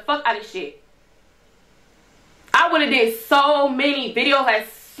market the fuck out of shit. I would have did so many videos as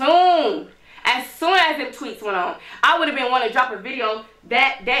soon as them tweets went on. I would have been wanting to drop a video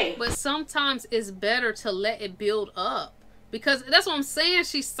that day. But sometimes it's better to let it build up. Because that's what I'm saying.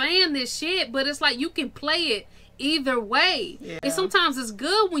 She's saying this shit, but it's like you can play it either way. Yeah. And sometimes it's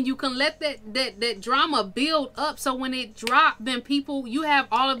good when you can let that drama build up. So when it drop, then people, you have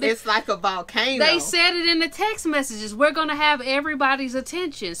all of this. It's like a volcano. They said it in the text messages. We're going to have everybody's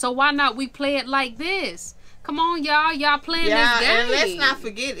attention. So why not we play it like this? Come on, y'all. Y'all playing this game. And let's not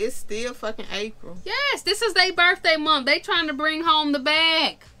forget, it's still fucking April. Yes, this is their birthday month. They trying to bring home the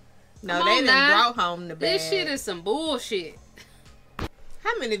bag. No, they done brought home the bag. This shit is some bullshit.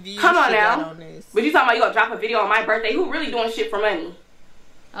 How many views Come on now. got on this? But you talking about you gonna drop a video on my birthday? Who really doing shit for money?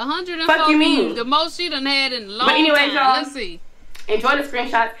 104 Fuck you views. mean? The most she done had in a long But anyways, time. y'all, Let's see. Enjoy the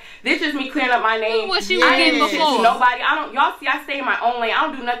screenshots. This is me clearing up my name. What she was getting before. Nobody. Y'all see, I stay in my own lane. I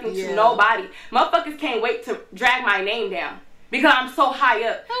don't do nothing to nobody. Motherfuckers can't wait to drag my name down because I'm so high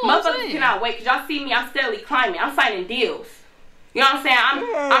up. Motherfuckers cannot wait because y'all see me. I'm steadily climbing. I'm signing deals. You know what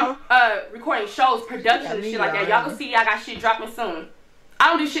I'm saying? I'm recording shows, production, and shit like that. Y'all can see I got shit dropping soon. I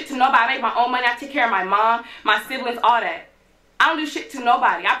don't do shit to nobody. I make my own money. I take care of my mom, my siblings, all that. I don't do shit to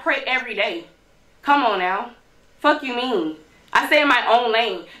nobody. I pray every day. Come on now. Fuck you mean? I stay in my own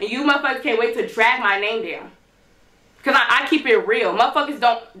lane. And you motherfuckers can't wait to drag my name down. Because I keep it real. Motherfuckers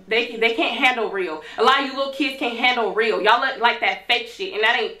don't, they can't handle real. A lot of you little kids can't handle real. Y'all like that fake shit, and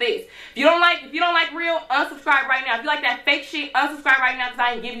that ain't this. If you don't like real, unsubscribe right now. If you like that fake shit, unsubscribe right now because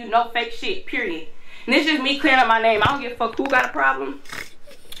I ain't give you no fake shit, period. And this is just me clearing up my name. I don't give a fuck who got a problem.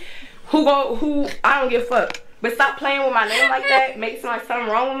 I don't give a fuck. But stop playing with my name like that. Make it sound like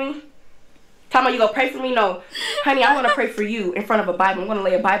something wrong with me. Tell me you gonna pray for me? No. Honey, I'm gonna pray for you in front of a Bible. I'm gonna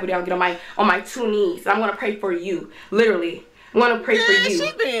lay a Bible down, get on my 2 knees. I'm gonna pray for you. Literally. I'm gonna pray for you.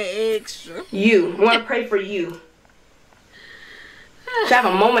 She been extra. You. I'm gonna pray for you. Should have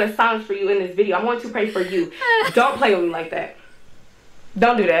a moment of silence for you in this video. I'm going to pray for you. Don't play with me like that.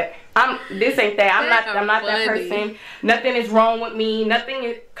 Don't do that. This ain't that. I'm not that person. Nothing is wrong with me. Nothing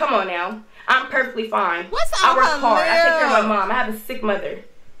is, come on now. I'm perfectly fine. I work hard. I take care of my mom. I have a sick mother.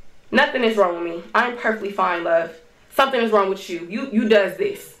 Nothing is wrong with me. I'm perfectly fine, love. Something is wrong with you. You does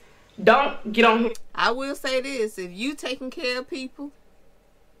this. Don't get on here. I will say this. If you taking care of people,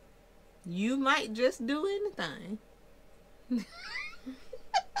 you might just do anything.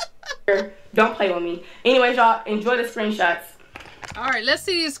 Don't play with me. Anyways, y'all, enjoy the screenshots. Alright, let's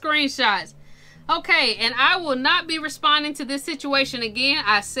see these screenshots. Okay, and I will not be responding to this situation again.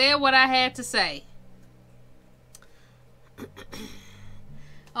 I said what I had to say.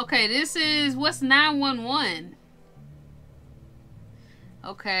 Okay, this is, what's 911?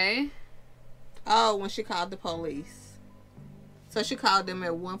 Okay. Oh, when she called the police. So she called them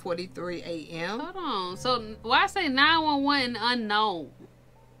at 1:43 a.m. Hold on. So why I say 911 unknown?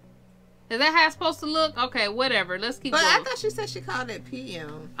 Is that how it's supposed to look? Okay, whatever. Let's keep going. But I thought she said she called at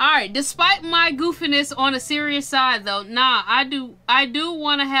p.m. Alright, despite my goofiness on a serious side though, nah, I do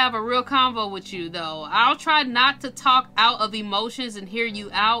want to have a real convo with you though. I'll try not to talk out of emotions and hear you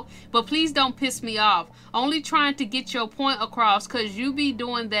out, but please don't piss me off. Only trying to get your point across because you be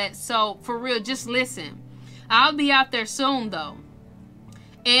doing that, so for real, just listen. I'll be out there soon though.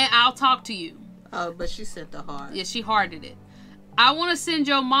 And I'll talk to you. Oh, but she sent the heart. Yeah, she hearted it. I want to send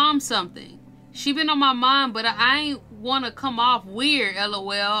your mom something. She been on my mind, but I ain't want to come off weird,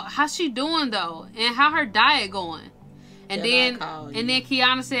 LOL. How's she doing, though? And how her diet going? And then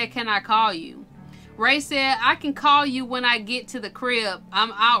Kiana said, can I call you? Ray said, I can call you when I get to the crib.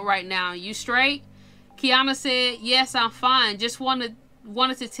 I'm out right now. You straight? Kiana said, yes, I'm fine. Just wanted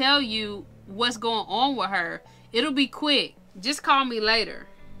to tell you what's going on with her. It'll be quick. Just call me later.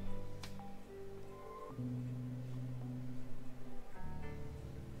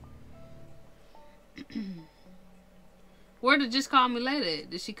 Where did just call me later?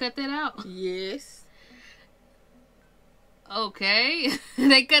 Did she cut that out? Yes. Okay.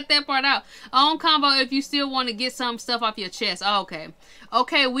 They cut that part out. On combo if you still want to get some stuff off your chest. Oh, okay.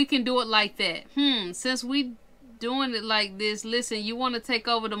 Okay, we can do it like that. Since we doing it like this, listen, you want to take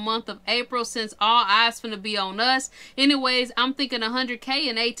over the month of April since all eyes finna be on us. Anyways, I'm thinking 100K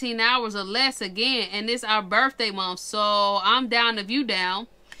in 18 hours or less again, and it's our birthday month, so I'm down if you down.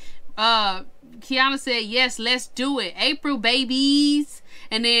 Kiana said, yes, let's do it. April, babies.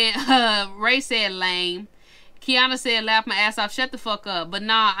 And then Ray said, lame. Kiana said, laugh my ass off. Shut the fuck up. But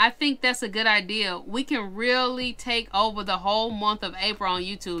nah, I think that's a good idea. We can really take over the whole month of April on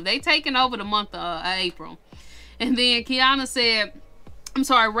YouTube. They taking over the month of April. And then Kiana said,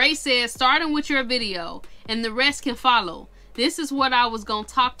 Ray said, starting with your video and the rest can follow. This is what I was going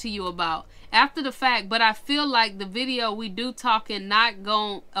to talk to you about after the fact, but I feel like the video we do talking not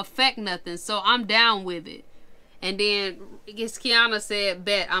gonna affect nothing, so I'm down with it. And then I guess Kiana said,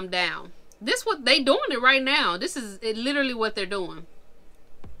 bet, I'm down. This what they doing it right now. This is literally what they're doing.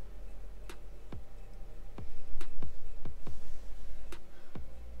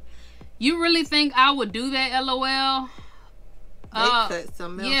 You really think I would do that, LOL? They cut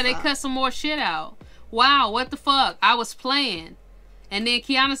some else yeah, they out. cut some more shit out. Wow, what the fuck? I was playing. And then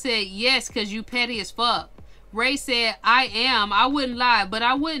Kiana said, yes, because you petty as fuck. Ray said, I am. I wouldn't lie, but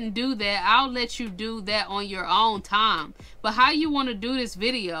I wouldn't do that. I'll let you do that on your own time. But how you want to do this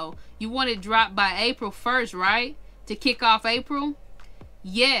video? You want it dropped by April 1st, right? To kick off April?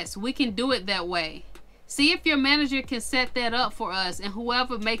 Yes, we can do it that way. See if your manager can set that up for us, and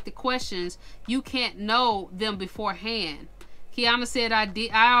whoever make the questions, you can't know them beforehand. Kiana said,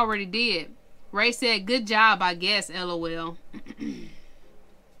 I already did. Ray said, good job, I guess, LOL.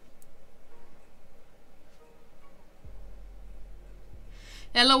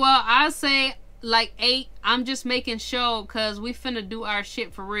 LOL, I say like 8. I'm just making sure because we finna do our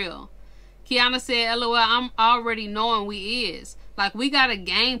shit for real. Kiana said, LOL, I'm already knowing we is. Like, we got a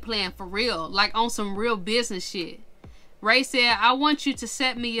game plan for real. Like, on some real business shit. Ray said, I want you to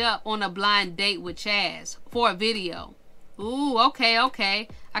set me up on a blind date with Chaz for a video. Ooh, okay.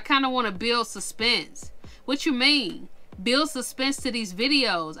 I kind of want to build suspense. What you mean? Build suspense to these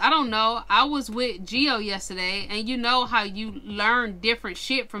videos. I don't know. I was with Geo yesterday, and you know how you learn different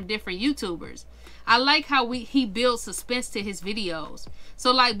shit from different YouTubers. I like how he builds suspense to his videos.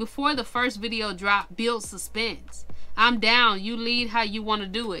 So like before the first video drop, build suspense. I'm down. You lead how you want to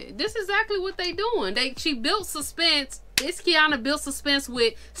do it. This is exactly what they doing. She built suspense. Itskiannajay built suspense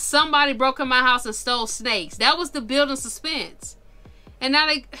with somebody broke in my house and stole snakes. That was the building suspense. And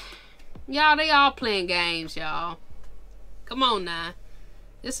now they all playing games, y'all. Come on now.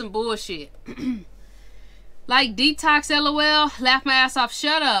 This some bullshit. Like detox, LOL. Laugh my ass off.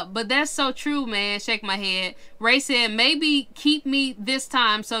 Shut up. But that's so true, man. Shake my head. Ray said, maybe keep me this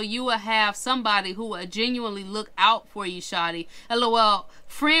time so you will have somebody who will genuinely look out for you, shawty. LOL.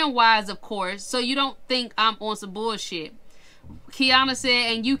 Friend-wise, of course. So you don't think I'm on some bullshit. Kiana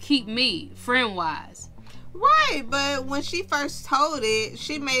said, and you keep me friend-wise. Right, but when she first told it,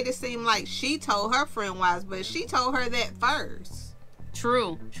 she made it seem like she told her friend-wise, but she told her that first.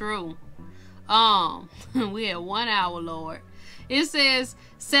 True. We had 1 hour, Lord. It says,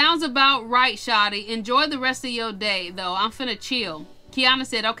 sounds about right, shawty. Enjoy the rest of your day, though. I'm finna chill. Kiana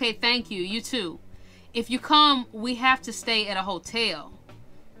said, okay, thank you. You too. If you come, we have to stay at a hotel.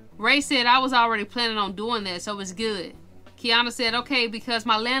 Ray said, I was already planning on doing that, so it's good. Kiana said, okay, because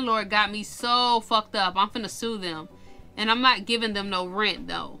my landlord got me so fucked up. I'm finna sue them. And I'm not giving them no rent,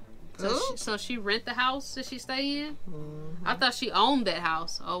 though. So she rent the house that she stay in? I thought she owned that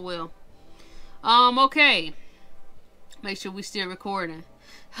house. Oh, well. Okay. Make sure we still recording.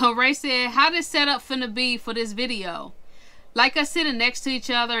 Ray said, how this setup finna be for this video? Like us sitting next to each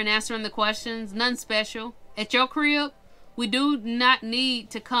other and answering the questions. Nothing special. At your crib, we do not need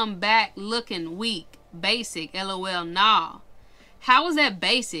to come back looking weak. Basic. LOL. Nah. How is that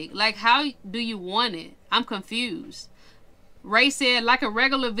basic? Like, how do you want it? I'm confused. Ray said, like a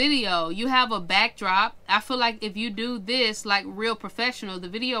regular video, you have a backdrop. I feel like if you do this like real professional, the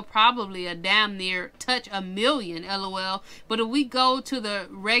video probably a damn near touch 1 million, LOL. But if we go to the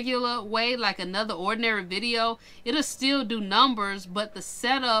regular way, like another ordinary video, it'll still do numbers, but the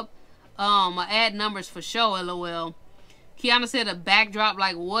setup will add numbers for sure, LOL. Kiana said a backdrop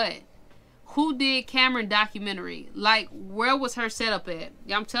like what? Who did Cameron documentary? Like, where was her setup at?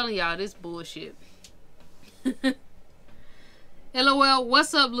 Yeah, I'm telling y'all, this bullshit. LOL,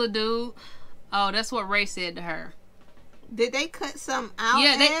 what's up, little dude? Oh, that's what Ray said to her. Did they cut something out?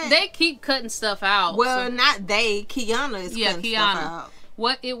 Yeah, they keep cutting stuff out. Well, so. Not they. Kiana is cutting stuff out.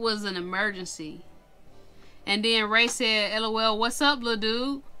 What? It was an emergency. And then Ray said, LOL, what's up, little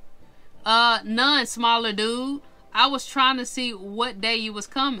dude? None, smaller dude. I was trying to see what day you was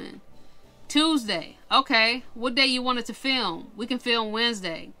coming. Tuesday. Okay. What day you wanted to film? We can film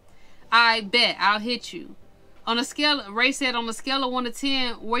Wednesday. I bet. I'll hit you. On a scale, Ray said, on a scale of 1 to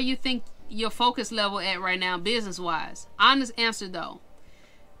 10, where you think your focus level at right now, business-wise? Honest answer, though.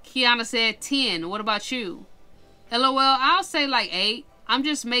 Kiana said 10. What about you? LOL, I'll say like 8. I'm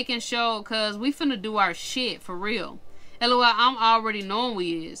just making sure, because we finna do our shit for real. LOL, I'm already knowing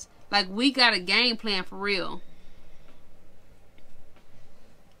we is. Like, we got a game plan for real.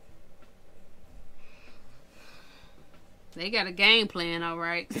 They got a game plan, all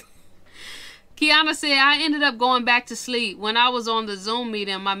right. Kiana said, I ended up going back to sleep. When I was on the Zoom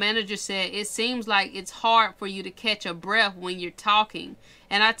meeting, my manager said, it seems like it's hard for you to catch a breath when you're talking.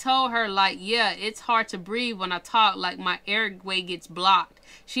 And I told her, like, yeah, it's hard to breathe when I talk, like my airway gets blocked.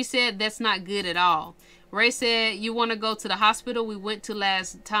 She said, that's not good at all. Ray said, you want to go to the hospital we went to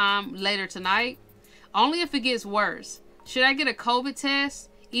last time later tonight? Only if it gets worse. Should I get a COVID test?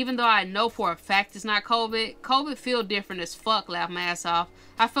 Even though I know for a fact it's not COVID. COVID feel different as fuck, laugh my ass off.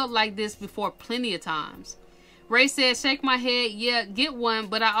 I felt like this before plenty of times. Ray said, shake my head, yeah, get one,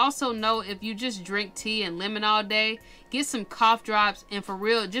 but I also know if you just drink tea and lemon all day, get some cough drops, and for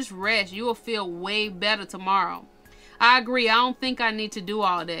real, just rest. You will feel way better tomorrow. I agree, I don't think I need to do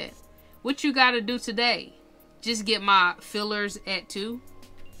all that. What you gotta do today? Just get my fillers at 2?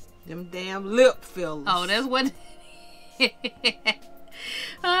 Them damn lip fillers. Oh, that's what...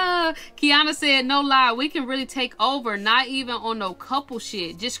 Kiana said, no lie, we can really take over, not even on no couple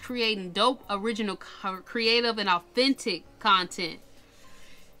shit, just creating dope, original, creative, and authentic content.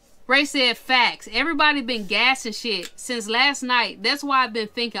 Ray said, facts. Everybody been gassing shit since last night. That's why I've been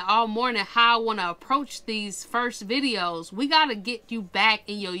thinking all morning how I want to approach these first videos. We got to get you back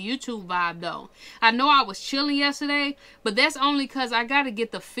in your YouTube vibe, though. I know I was chilling yesterday, but that's only because I got to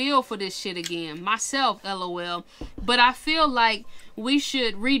get the feel for this shit again. Myself, LOL. But I feel like we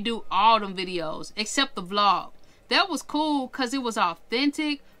should redo all them videos, except the vlog. That was cool because it was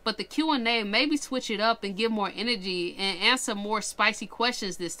authentic, but the Q&A, maybe switch it up and give more energy and answer more spicy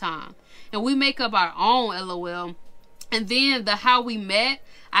questions this time. And we make up our own, LOL. And then the how we met,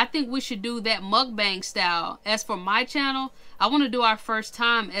 I think we should do that mukbang style. As for my channel, I want to do our first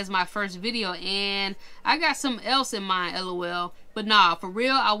time as my first video, and I got something else in mind, LOL. But nah, for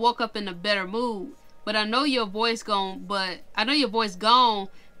real, I woke up in a better mood. But I know your voice gone,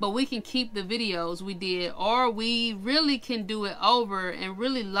 but we can keep the videos we did, or we really can do it over and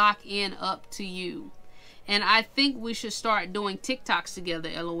really lock in up to you. And I think we should start doing TikToks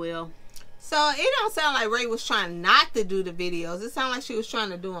together, LOL. So it don't sound like Ray was trying not to do the videos. It sounded like she was trying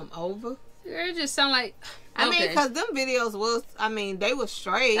to do them over. It just sound like... I mean, because them videos was, I mean, they were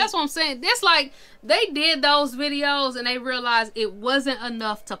straight. That's what I'm saying. It's like they did those videos and they realized it wasn't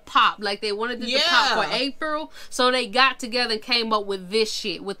enough to pop. Like they wanted it to pop for April. So they got together and came up with this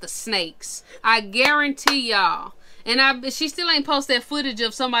shit with the snakes. I guarantee y'all. And she still ain't posted that footage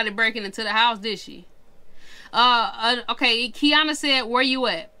of somebody breaking into the house, did she? Okay, Kiana said, where you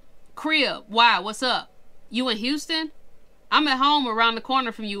at? Crib. Why? What's up? You in Houston? I'm at home around the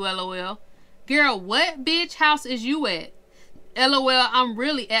corner from you, LOL. Girl, what bitch house is you at? LOL, I'm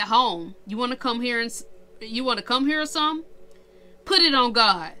really at home. You want to come here or something? Put it on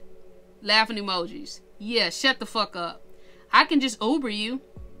God. Laughing emojis. Yeah, shut the fuck up. I can just Uber you.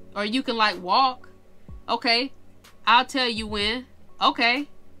 Or you can like walk. Okay. I'll tell you when. Okay.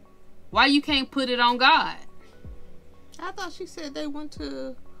 Why you can't put it on God? I thought she said they went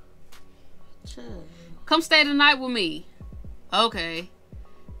to Come stay the night with me. Okay.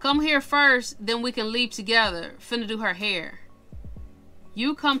 Come here first, then we can leave together. Finna do her hair.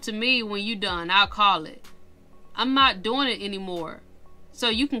 You come to me when you done. I'll call it. I'm not doing it anymore. So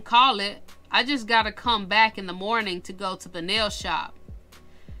you can call it. I just gotta come back in the morning to go to the nail shop.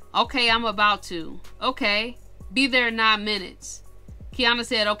 Okay, I'm about to. Okay. Be there in 9 minutes. Kiana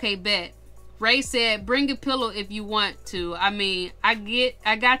said, okay, bet. Ray said, bring a pillow if you want to. I mean, I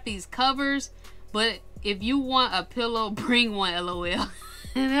got these covers, but if you want a pillow, bring one, LOL.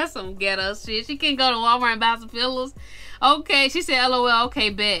 That's some ghetto shit. She can't go to Walmart and buy some pillows. Okay, she said, LOL, okay,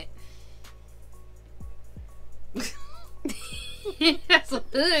 bet. That's some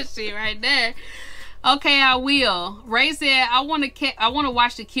hood shit right there. Okay, I will. Ray said, I want to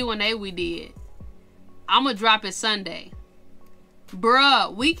watch the Q&A we did. I'm going to drop it Sunday.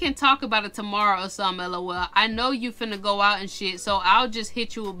 Bruh, we can talk about it tomorrow or something, LOL. I know you finna go out and shit, so I'll just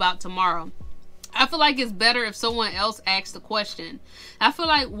hit you about tomorrow. I feel like it's better if someone else asks the question. I feel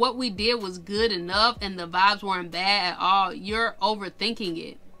like what we did was good enough and the vibes weren't bad at all. You're overthinking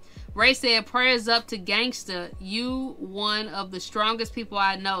it. Ray said, prayers up to Gangsta. You one of the strongest people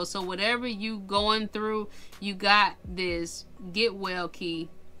I know. So whatever you going through, you got this. Get well, Key.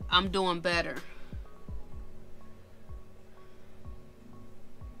 I'm doing better.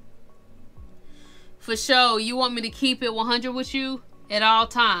 For sure. You want me to keep it 100 with you at all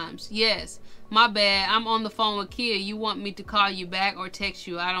times? Yes. My bad. I'm on the phone with Kia. You want me to call you back or text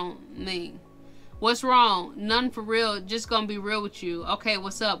you? I don't mean. What's wrong? None for real. Just gonna be real with you. Okay,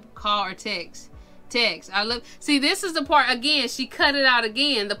 what's up? Call or text? Text. I love. See, this is the part again. She cut it out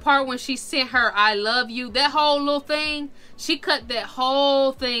again. The part when she sent her "I love you." That whole little thing. She cut that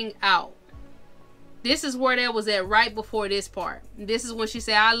whole thing out. This is where that was at right before this part. This is when she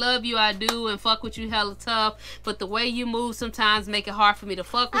said, I love you, I do, and fuck with you hella tough. But the way you move sometimes make it hard for me to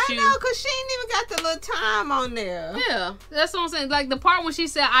fuck with you. I know, because she ain't even got the little time on there. Yeah, that's what I'm saying. Like the part when she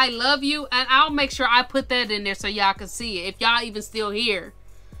said, I love you, and I'll make sure I put that in there so y'all can see it. If y'all even still here.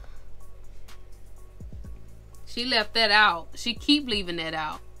 She left that out. She keep leaving that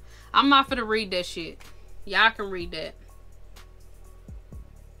out. I'm not finna read that shit. Y'all can read that.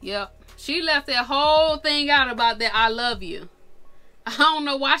 Yep. She left that whole thing out about that I love you. I don't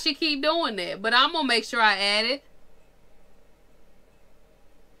know why she keep doing that, but I'm gonna make sure I add it.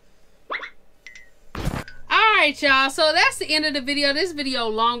 Alright, y'all. So that's the end of the video. This video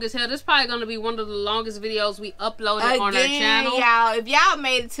long as hell. This is probably gonna be one of the longest videos we uploaded on our channel. Y'all, if y'all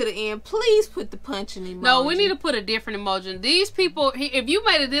made it to the end, please put the punching emoji. No, we need to put a different emoji. These people, if you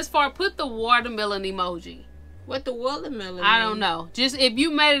made it this far, put the watermelon emoji. What the watermelon? I don't know. Just if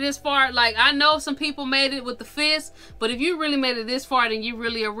you made it this far, like I know some people made it with the fist, but if you really made it this far, then you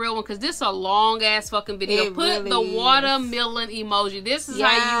really a real one. Cause this is a long ass fucking video. Put really the watermelon emoji. This is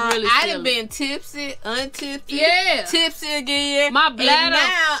how you really feel. I done been tipsy, untipsy, yeah, tipsy again. My bladder. And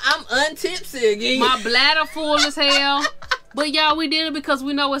now I'm untipsy again. My bladder full as hell. But y'all, we did it because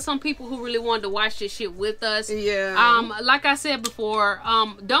we know it's some people who really wanted to watch this shit with us. Yeah. Like I said before,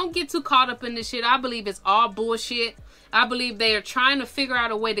 don't get too caught up in this shit. I believe it's all bullshit. I believe they are trying to figure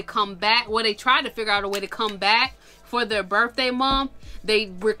out a way to come back. Well, they tried to figure out a way to come back for their birthday month. They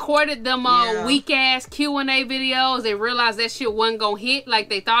recorded them weak ass Q&A videos. They realized that shit wasn't gonna hit like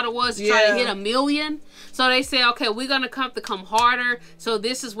they thought it was. Trying to hit 1 million. So they said, okay, we're gonna come harder. So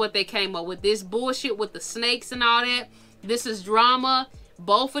this is what they came up with. This bullshit with the snakes and all that. This is drama.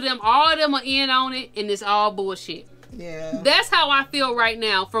 Both of them, all of them are in on it, and it's all bullshit. Yeah. That's how I feel right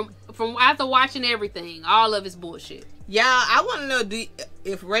now from after watching everything. All of it's bullshit. Yeah, I want to know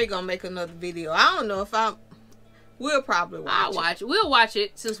if Ray gonna make another video. I don't know if we'll probably watch it. We'll watch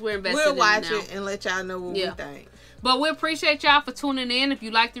it since we're invested in it now. We'll watch it and let y'all know what we think. But we appreciate y'all for tuning in. If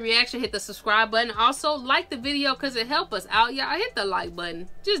you like the reaction, hit the subscribe button. Also, like the video because it helps us out. Y'all hit the like button.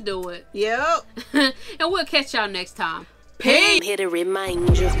 Just do it. Yep. And we'll catch y'all next time. Peace. I'm here to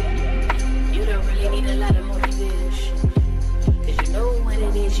remind you, you don't really need a lot of motivation. Cause you know what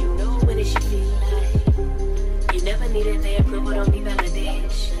it is, you know what it should feel like. You never needed their approval, don't need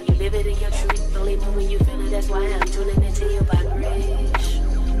validation. You live it in your truth, only know when you feel it, that's why I'm tuning